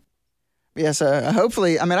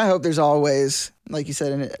 Hopefully, I hope there's always, like you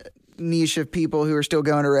said, a niche of people who are still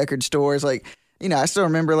going to record stores. Like, I still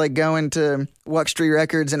remember like going to Wuck Street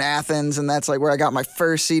Records in Athens, and that's like where I got my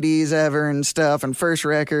first CDs ever and stuff, and first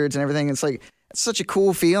records and everything. It's like, it's such a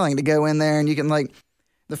cool feeling to go in there and you can like,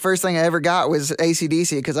 the first thing I ever got was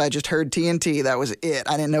AC/DC because I just heard TNT. That was it.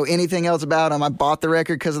 I didn't know anything else about them. I bought the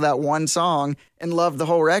record because of that one song and loved the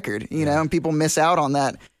whole record, and people miss out on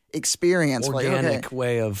that experience. Organic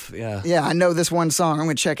way of, I know this one song. I'm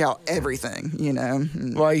going to check out everything,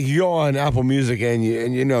 Like you go on Apple Music and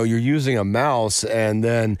you're using a mouse and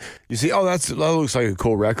then you see, oh, that looks like a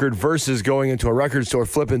cool record versus going into a record store,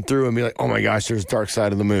 flipping through and be like, oh my gosh, there's Dark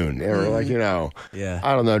Side of the Moon. Or like,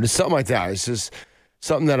 I don't know, just something like that. It's just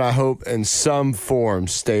something that I hope in some form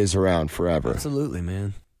stays around forever. Absolutely,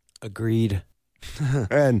 man. Agreed.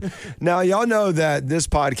 And now y'all know that this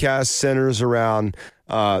podcast centers around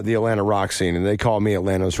the Atlanta rock scene, and they call me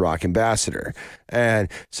Atlanta's rock ambassador. And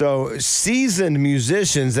so seasoned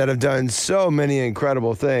musicians that have done so many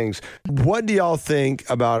incredible things, what do y'all think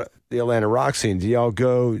about the Atlanta rock scene? Do y'all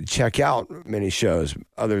go check out many shows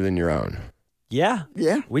other than your own? Yeah.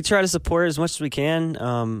 We try to support as much as we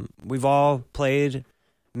can. We've all played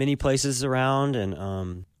many places around,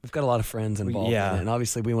 and we've got a lot of friends involved in it, and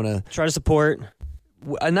obviously we want to try to support.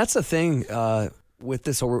 And that's the thing with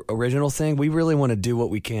this original thing. We really want to do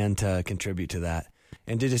what we can to contribute to that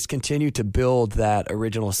and to just continue to build that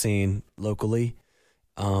original scene locally.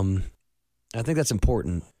 I think that's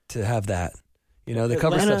important to have that. The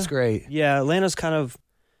cover stuff's great. Yeah, Atlanta's kind of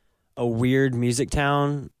a weird music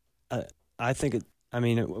town. I think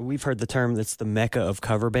we've heard the term that's the mecca of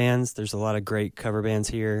cover bands. There's a lot of great cover bands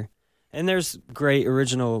here. And there's great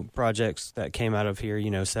original projects that came out of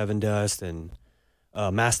here, Seven Dust and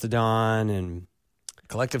Mastodon and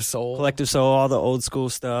Collective Soul, all the old school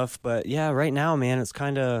stuff. But yeah, right now, man,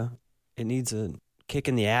 it needs a kick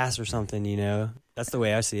in the ass or something, That's the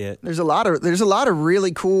way I see it. There's a lot of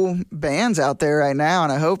really cool bands out there right now,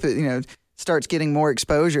 and I hope it, starts getting more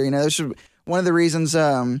exposure. This is one of the reasons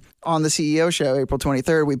on the CEO show, April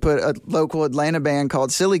 23rd, we put a local Atlanta band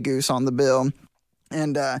called Silly Goose on the bill.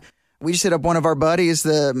 And we just hit up one of our buddies,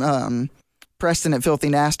 the Preston at Filthy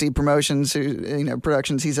Nasty Promotions,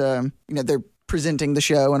 Productions. He's they're presenting the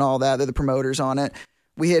show and all that. They're the promoters on it.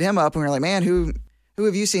 We hit him up and we were like, man, who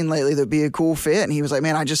have you seen lately that'd be a cool fit? And he was like,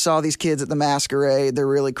 man, I just saw these kids at the Masquerade. They're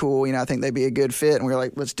really cool. I think they'd be a good fit. And we were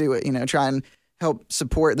like, let's do it. Try and help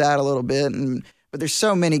support that a little bit. But there's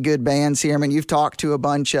so many good bands here. I mean, you've talked to a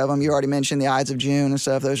bunch of them. You already mentioned the Ides of June and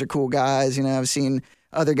stuff. Those are cool guys. I've seen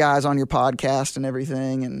other guys on your podcast and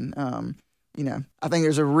everything. And, I think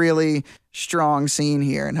there's a really strong scene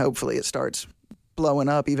here, and hopefully it starts blowing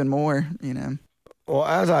up even more, Well,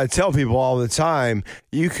 as I tell people all the time,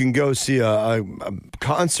 you can go see a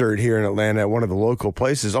concert here in Atlanta at one of the local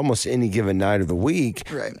places almost any given night of the week.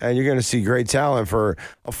 Right. And you're going to see great talent for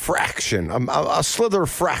a fraction, a slither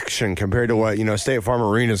fraction compared to what, State Farm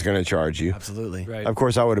Arena is going to charge you. Absolutely. Right. Of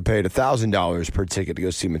course, I would have paid $1,000 per ticket to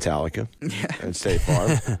go see Metallica at State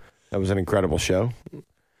Farm. That was an incredible show.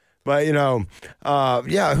 But,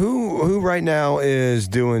 who right now is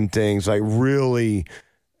doing things like really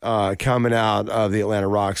coming out of the Atlanta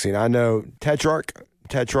rock scene? I know Tetrarch.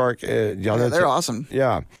 Y'all know they're awesome.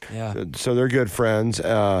 Yeah. So they're good friends.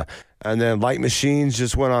 And then Light Machines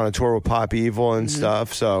just went on a tour with Pop Evil and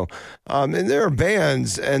stuff. So, and there are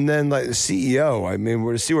bands. And then like the CEO,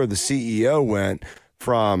 we're to see where the CEO went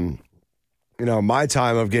from, my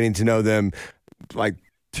time of getting to know them like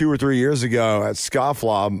 2 or 3 years ago at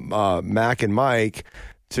Scofflaw, Mac and Mike,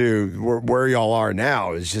 to where y'all are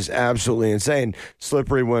now is just absolutely insane.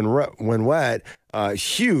 Slippery When Wet,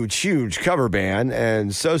 huge cover band,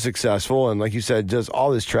 and so successful. And like you said, just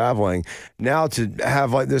all this traveling. Now to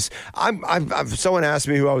have like this, someone asked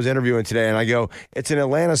me who I was interviewing today, and I go, it's an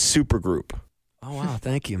Atlanta supergroup. Oh, wow.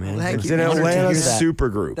 Thank you, man. Thank It's you. an Atlanta hear that.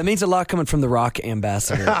 supergroup. That means a lot coming from the rock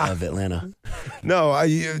ambassador of Atlanta. No, I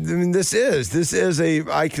mean this is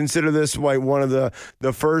I consider this like one of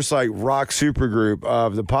the first like rock supergroup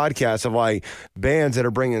of the podcast of like bands that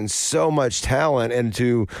are bringing so much talent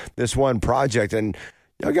into this one project, and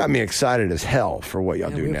y'all got me excited as hell for what y'all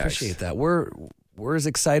do we next. appreciate that. We're as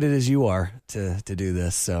excited as you are to do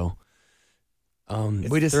this. So,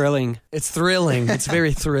 It's thrilling. It's thrilling. It's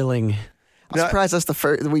very thrilling. I'm surprised that's the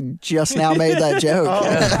first. We just now made that joke.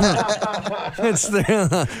 It's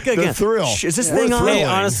the thrill. Is this thing on? Hey,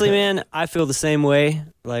 honestly, man, I feel the same way.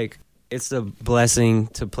 Like, it's a blessing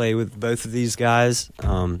to play with both of these guys.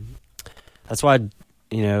 That's why,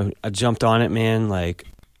 I jumped on it, man. Like,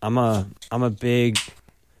 I'm a big.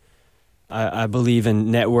 I believe in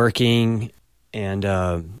networking and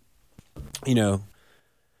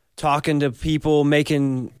talking to people,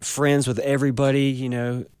 making friends with everybody.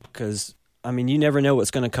 Because you never know what's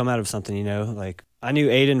going to come out of something. Like, I knew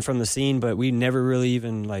Aiden from the scene, but we never really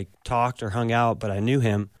even like talked or hung out. But I knew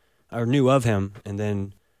him, or knew of him, and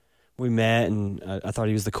then we met, and I thought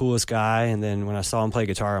he was the coolest guy. And then when I saw him play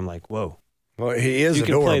guitar, I'm like, whoa. Well, he is You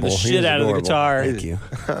can adorable. play the He shit is out of the adorable. guitar. Thank you.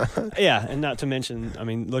 Yeah, and not to mention,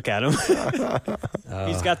 look at him.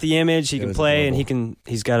 He's got the image. He it can was play, adorable. and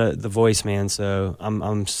he's got the voice, man. So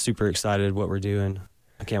I'm super excited what we're doing.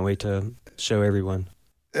 I can't wait to show everyone.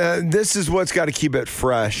 This is what's got to keep it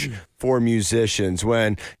fresh for musicians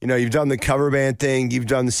when, you've done the cover band thing, you've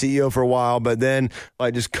done the CEO for a while, but then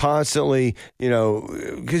like just constantly,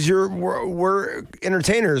 because we're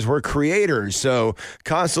entertainers, we're creators. So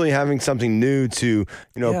constantly having something new to,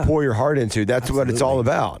 pour your heart into. That's what it's all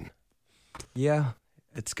about. Yeah,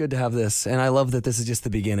 it's good to have this. And I love that this is just the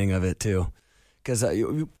beginning of it too. Because,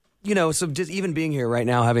 so just even being here right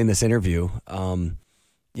now, having this interview,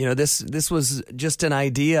 this was just an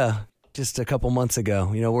idea just a couple months ago.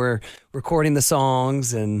 We're recording the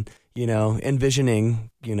songs and, envisioning,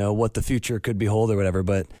 what the future could behold or whatever.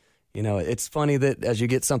 But, it's funny that as you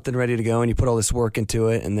get something ready to go and you put all this work into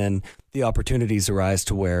it, and then the opportunities arise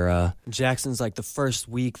to where... Jackson's like the first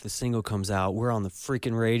week the single comes out, we're on the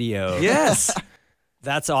freaking radio. Yes!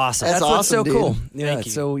 That's awesome. That's what's so awesome, dude. cool. Yeah, Thank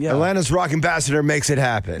you. so yeah. Atlanta's rock ambassador makes it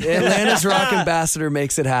happen. Atlanta's rock ambassador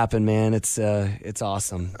makes it happen, man. It's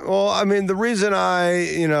awesome. Well, the reason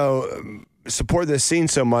I, support this scene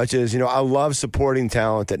so much is, I love supporting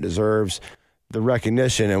talent that deserves the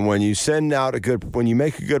recognition. And when you when you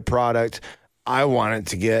make a good product, I want it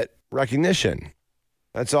to get recognition.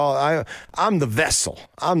 That's all. I'm the vessel.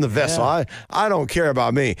 Yeah. I don't care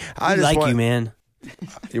about me. I just want you, man.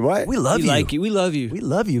 You what? We love We you. like you. We love you. We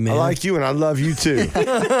love you, man. I like you, and I love you too.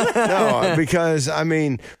 No, because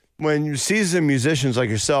when seasoned musicians like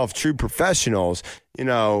yourself, true professionals,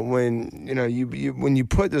 when you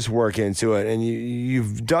put this work into it and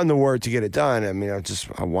you've done the work to get it done.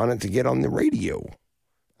 I want it to get on the radio.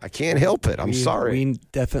 I can't help it. I'm sorry. We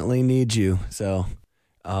definitely need you. So,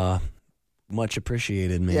 much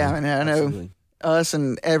appreciated, man. Yeah, I know Absolutely. us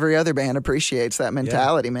and every other band appreciates that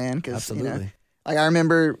mentality, man. Because Absolutely. like I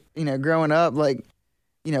remember, growing up, like,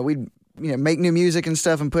 we'd make new music and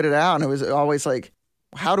stuff and put it out, and it was always like,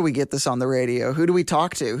 how do we get this on the radio? Who do we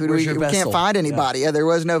talk to? Where's your we vessel? can't find anybody. Yeah, there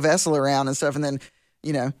was no vessel around and stuff. And then,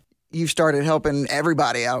 you've started helping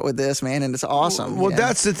everybody out with this, man, and it's awesome. Well,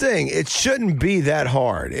 that's the thing. It shouldn't be that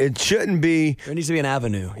hard. It shouldn't be. There needs to be an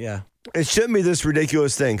avenue. Yeah. It shouldn't be this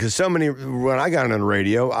ridiculous thing, because when I got on the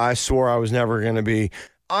radio, I swore I was never going to be,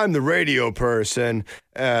 I'm the radio person,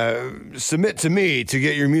 submit to me to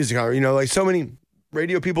get your music on, like so many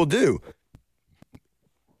radio people do.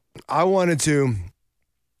 I wanted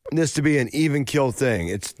this to be an even kill thing.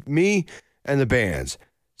 It's me and the bands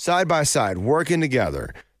side by side working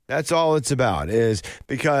together. That's all it's about, is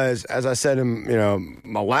because, as I said in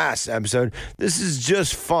my last episode, this is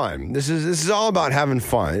just fun. This is all about having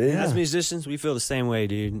fun. As musicians, we feel the same way,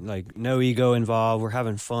 dude. Like, no ego involved. We're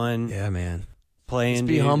having fun. Yeah, man. Playing. Just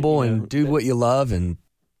be dude, humble and do what you love. And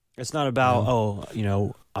it's not about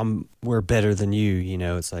we're better than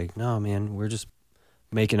you. It's like, no, man, we're just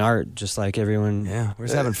making art just like everyone. yeah, we're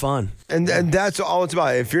just having fun. And that's all it's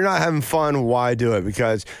about. If you're not having fun, why do it?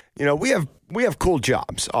 Because we have cool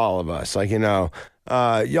jobs, all of us. Like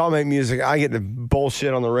Y'all make music. I get to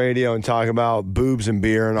bullshit on the radio and talk about boobs and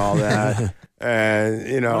beer and all that. And,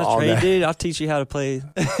 you know, all that. Dude, I'll teach you how to play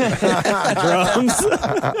drums.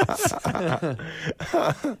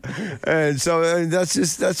 And so that's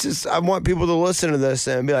just, I want people to listen to this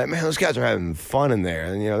and be like, man, those guys are having fun in there.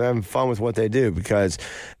 And, you know, they're having fun with what they do because,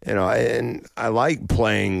 you know, and I like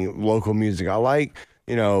playing local music. I like,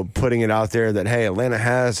 you know, putting it out there that, hey, Atlanta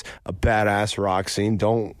has a badass rock scene.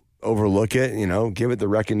 Don't overlook it, you know, give it the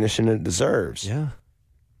recognition it deserves. Yeah.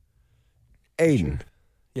 Aiden.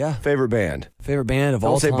 Yeah. Favorite band of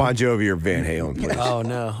all Don't say time. Bon Jovi or Van Halen, please. Oh,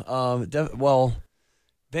 no. Well,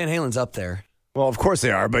 Van Halen's up there. Well, of course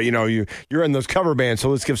they are, but, you know, you're in those cover bands, so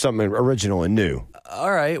let's give something original and new. All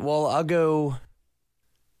right. Well, I'll go,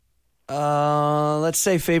 let's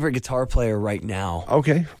say favorite guitar player right now.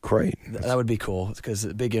 Okay, great. That would be cool because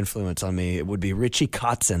a big influence on me, it would be Richie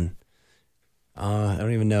Kotzen. I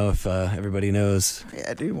don't even know if everybody knows.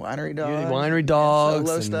 Yeah, dude, Winery Dogs. Yeah, Winery Dogs.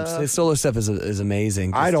 Solo and stuff. His solo stuff is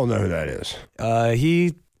amazing. I don't know who that is.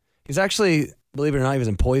 He's actually, believe it or not, he was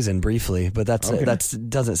in Poison briefly, but that's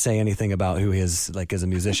doesn't say anything about who he is like as a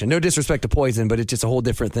musician. No disrespect to Poison, but it's just a whole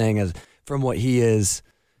different thing as from what he is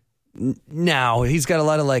now. He's got a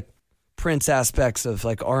lot of like Prince aspects of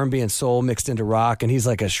like R&B and soul mixed into rock, and he's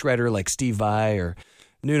like a shredder like Steve Vai or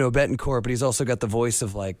Nuno Betancourt, but he's also got the voice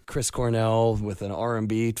of like Chris Cornell with an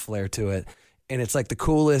R&B flair to it. And it's like the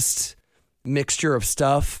coolest mixture of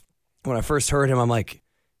stuff. When I first heard him, I'm like,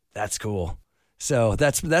 that's cool. So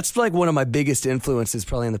that's like one of my biggest influences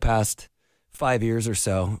probably in the past 5 years or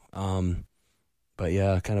so. But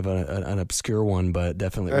yeah, kind of an obscure one, but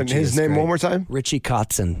definitely. And his name great. one more time? Richie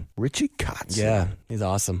Kotzen. Richie Kotzen. Yeah, he's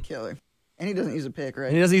awesome. Killer. And he doesn't use a pick, right?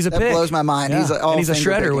 And he doesn't use a that pick. That blows my mind. Yeah. He's and he's a finger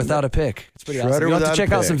shredder picking, without but- a pick. It's pretty Shredder awesome. You'll have to without a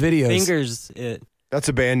check out pick. some videos. Fingers, it. That's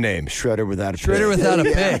a band name, Shredder Without a Pick. Shredder without a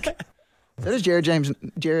Yeah. pick. So does Jared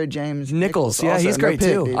James Nichols. Yeah, also. he's No great pick,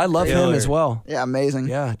 too. dude. I love him Killer. as well. Yeah, amazing.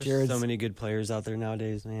 Yeah, There's Jared's so many good players out there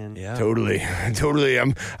nowadays, man. Yeah. Totally. I'm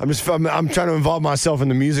trying to involve myself in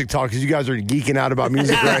the music talk because you guys are geeking out about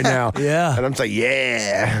music right now. Yeah. And I'm just like,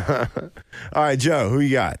 yeah. All right, Joe, who you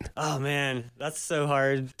got? Oh man, that's so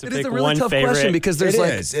hard to It pick is a really one tough favorite. question because there's It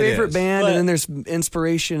like is, it favorite is. band But- and then there's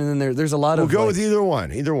inspiration and then there's a lot We'll of go like, with either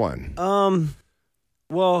one. Either one.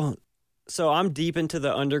 Well, so I'm deep into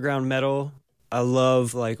the underground metal. I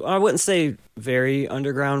love I wouldn't say very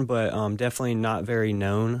underground, but definitely not very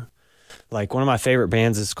known. Like one of my favorite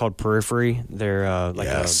bands is called Periphery. They're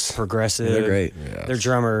Yes. a progressive. they're great. Yes. Their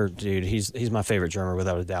drummer, dude, he's my favorite drummer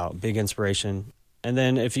without a doubt. Big inspiration. And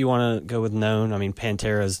then if you want to go with known, I mean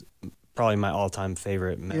Pantera's probably my all-time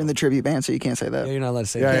favorite metal. You're in the tribute band, so you can't say that. Yeah, you're not allowed to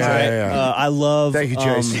say Yeah, that. yeah. I love Thank you,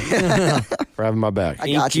 Chase, for having my back.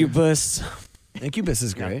 I got you. Incubus. Incubus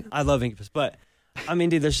is great. I love Incubus, but I mean,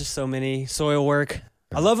 dude, there's just so many. Soil Work.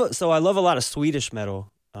 I love a lot of Swedish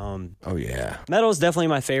metal. Oh, yeah. Metal is definitely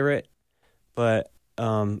my favorite, but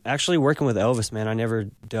actually working with Elvis, man, I never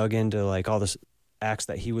dug into like all the acts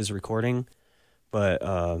that he was recording, but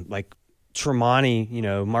like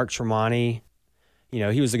Tremonti, Mark Tremonti,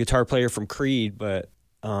 he was the guitar player from Creed, but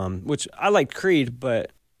which I liked Creed,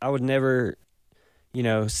 but I would never,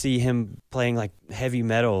 see him playing like heavy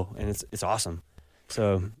metal, and it's awesome.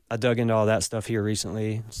 So I dug into all that stuff here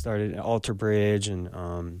recently. Started Alter Bridge, and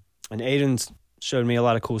Aiden's showed me a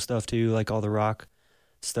lot of cool stuff too, like all the rock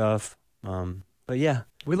stuff. But yeah,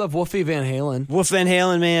 We love Wolfie Van Halen. Wolf Van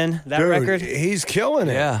Halen, man, that Dude, record, he's killing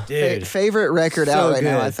it. Yeah. dude. Favorite record So out right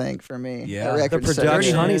now, good. I think, for me. Yeah. That record's The so Dirty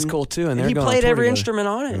production. good. Honey's cool too, and And they're he going on played tour every together. instrument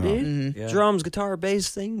on it, dude. Mhm. Yeah. Drums, guitar, bass,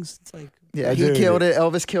 things. It's like Yeah, he Dude. killed it.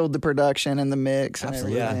 Elvis killed the production and the mix and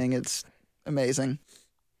Absolutely. everything. It's amazing.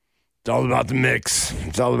 It's all about the mix.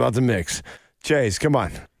 It's all about the mix. Chase, come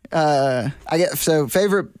on. My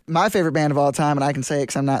favorite band of all time, and I can say it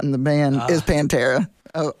because I'm not in the band, is Pantera.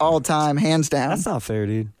 All time, hands down. that's not fair,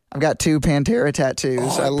 dude. I've got 2 Pantera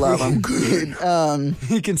tattoos. I love them.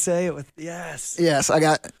 You can say it with yes. Yes, I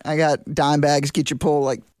got dime bags, get your pull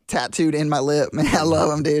like tattooed in my lip. Man, I love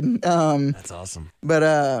them, dude. That's awesome. But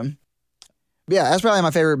yeah, that's probably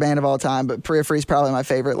my favorite band of all time. But Periphery's probably my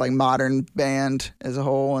favorite like modern band as a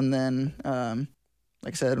whole. And then,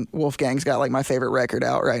 like I said, Wolfgang's got like my favorite record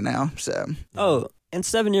out right now. So, Oh, and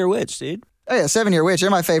 7 Year Witch, dude. oh yeah, 7 Year Witch. They're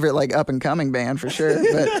my favorite like up and coming band for sure.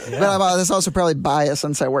 But that's also probably biased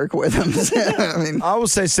since I work with them. I mean, I will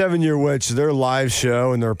say 7 Year Witch, their live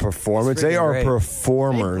show and their performance, It's freaking they are great.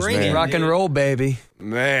 performers, They bring man. it. Rock and roll, baby.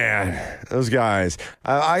 Man, those guys.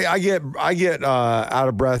 I get out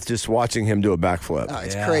of breath just watching him do a backflip. oh,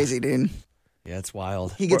 it's Yeah. crazy, dude. Yeah, it's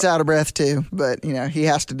wild. He gets out of breath too, but he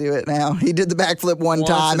has to do it now. He did the backflip one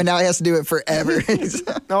time, and now he has to do it forever.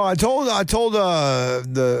 No, I told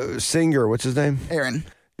the singer, what's his name? Aaron.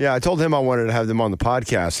 Yeah, I told him I wanted to have them on the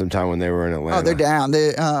podcast sometime when they were in Atlanta. Oh, they're down.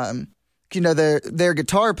 They, their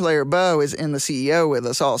guitar player Bo is in the CEO with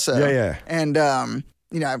us also. Yeah. And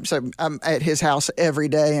so I'm at his house every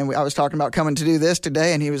day, and I was talking about coming to do this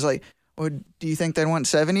today, and he was like, "Well, do you think they'd want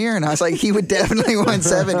 7 year?" And I was like, "He would definitely want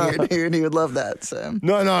 7 year, dude. He would love that." So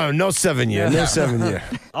no 7 year, no 7 year.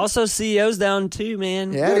 Also, CEO's down too,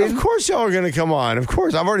 man. yeah, Dude, of course y'all are gonna come on. Of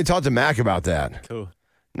course, I've already talked to Mac about that. Cool.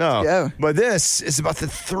 No, go. but this is about the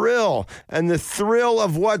thrill and the thrill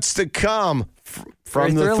of what's to come from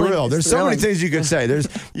Very the thrilling. thrill. It's There's so many thrilling. things you could say.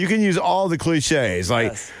 You can use all the cliches.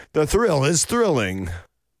 Like Yes. the thrill is thrilling.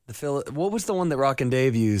 What was the one that Rock and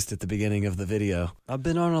Dave used at the beginning of the video? I've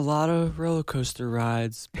been on a lot of roller coaster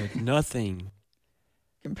rides, but nothing.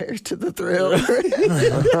 compares to the thrill.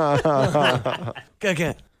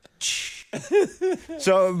 Okay.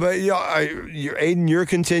 So, but you're Aiden. You're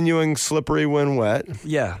continuing slippery when wet.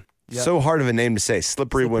 Yeah. Yep. So hard of a name to say.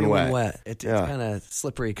 Slippery when wet. It's Yeah. kind of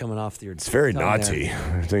slippery coming off your. It's very tongue naughty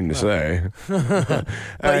there. thing to say. But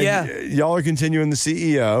And yeah. y'all are continuing the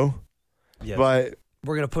CEO. Yes. But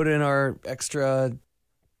We're gonna put in our extra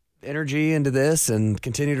energy into this and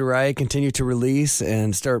continue to write, continue to release,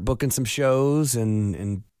 and start booking some shows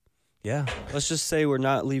and yeah. Let's just say we're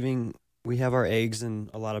not leaving. We have our eggs in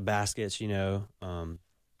a lot of baskets,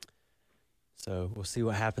 so we'll see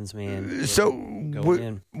what happens, man. so Go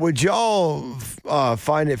in. would y'all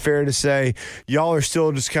find it fair to say y'all are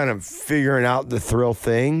still just kind of figuring out the thrill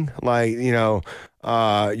thing? Like, your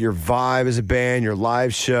vibe as a band, your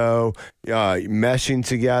live show, meshing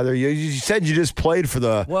together. You said you just played for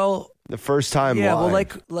the first time Yeah, live. well,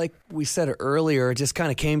 like we said earlier, it just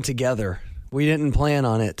kind of came together. We didn't plan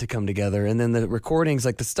on it to come together, and then the recordings,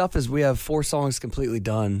 like the stuff is, we have 4 songs completely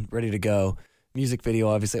done, ready to go. Music video,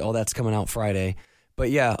 obviously, all that's coming out Friday. But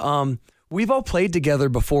yeah, we've all played together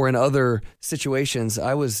before in other situations.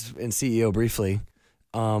 I was in CEO briefly,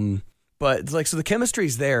 but so the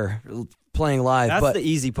chemistry's there, playing live. That's but the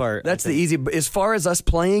easy part. That's the easy. As far as us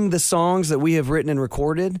playing the songs that we have written and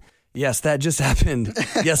recorded, yes, that just happened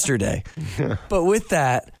yesterday. But with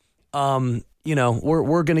that,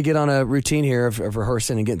 we're going to get on a routine here of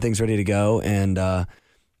rehearsing and getting things ready to go. And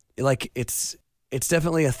it's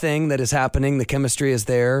definitely a thing that is happening. The chemistry is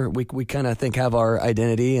there. We kind of have our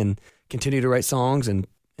identity and continue to write songs and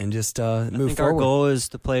just move I think forward. our goal is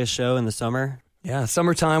to play a show in the summer. Yeah,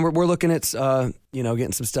 summertime. We're looking at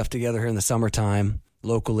getting some stuff together here in the summertime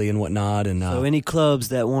locally and whatnot. And So any clubs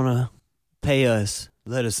that want to pay us,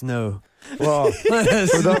 let us know. Well,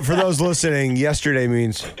 for those listening, yesterday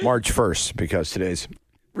means March 1st because today's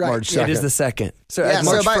Right. March 2nd. it is the 2nd. So Yeah,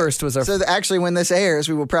 March so 1st was our. So actually, when this airs,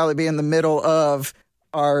 we will probably be in the middle of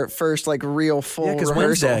our first real full Yeah, 'cause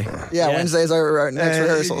rehearsal. Wednesday. Yeah, Yes. Wednesday is our next And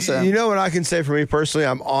rehearsal. So you know what I can say for me personally?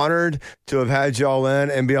 I'm honored to have had y'all in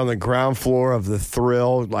and be on the ground floor of the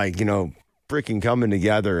thrill, freaking coming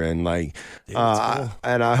together and and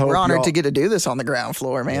I hope we're honored y'all- to get to do this on the ground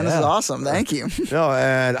floor, man. This is Yeah. awesome. Thank you. No,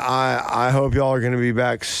 and I hope y'all are going to be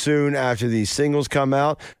back soon after these singles come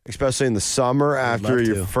out, especially in the summer after love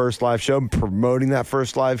your to. first live show, promoting that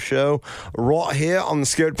first live show right here on the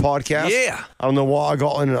Scared Podcast. Yeah. I don't know why I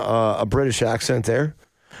got in a British accent there.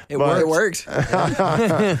 It But- It worked. worked.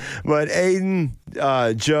 But Aiden,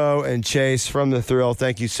 Joe, and Chase from The Thrill,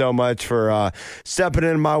 thank you so much for stepping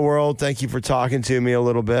into my world. Thank you for talking to me a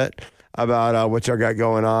little bit about what y'all got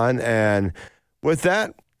going on. And with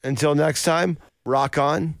that, until next time, rock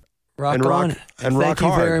on. Rock And rock- on. and Thank rock you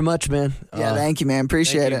hard. very much, man. Yeah, thank you, man.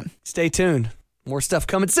 Appreciate it. Stay tuned. More stuff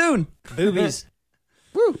coming soon. Boobies.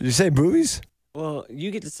 Did you say boobies? Well,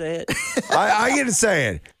 you get to say it. I get to say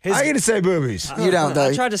it. I get to say boobies. You don't, though.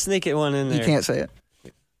 I tried to sneak it one in there. You can't say it.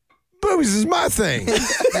 Boobies is my thing.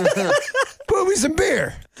 Boobies and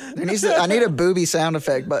beer. I need a booby sound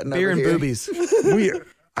effect button. Beer over and here. boobies.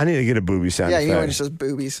 I need to get a booby sound Yeah, you know when it effect. says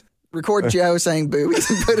boobies. Record Joe saying boobies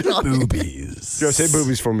and put it on. Boobies. Joe, say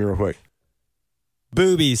boobies for me real quick.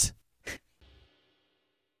 Boobies.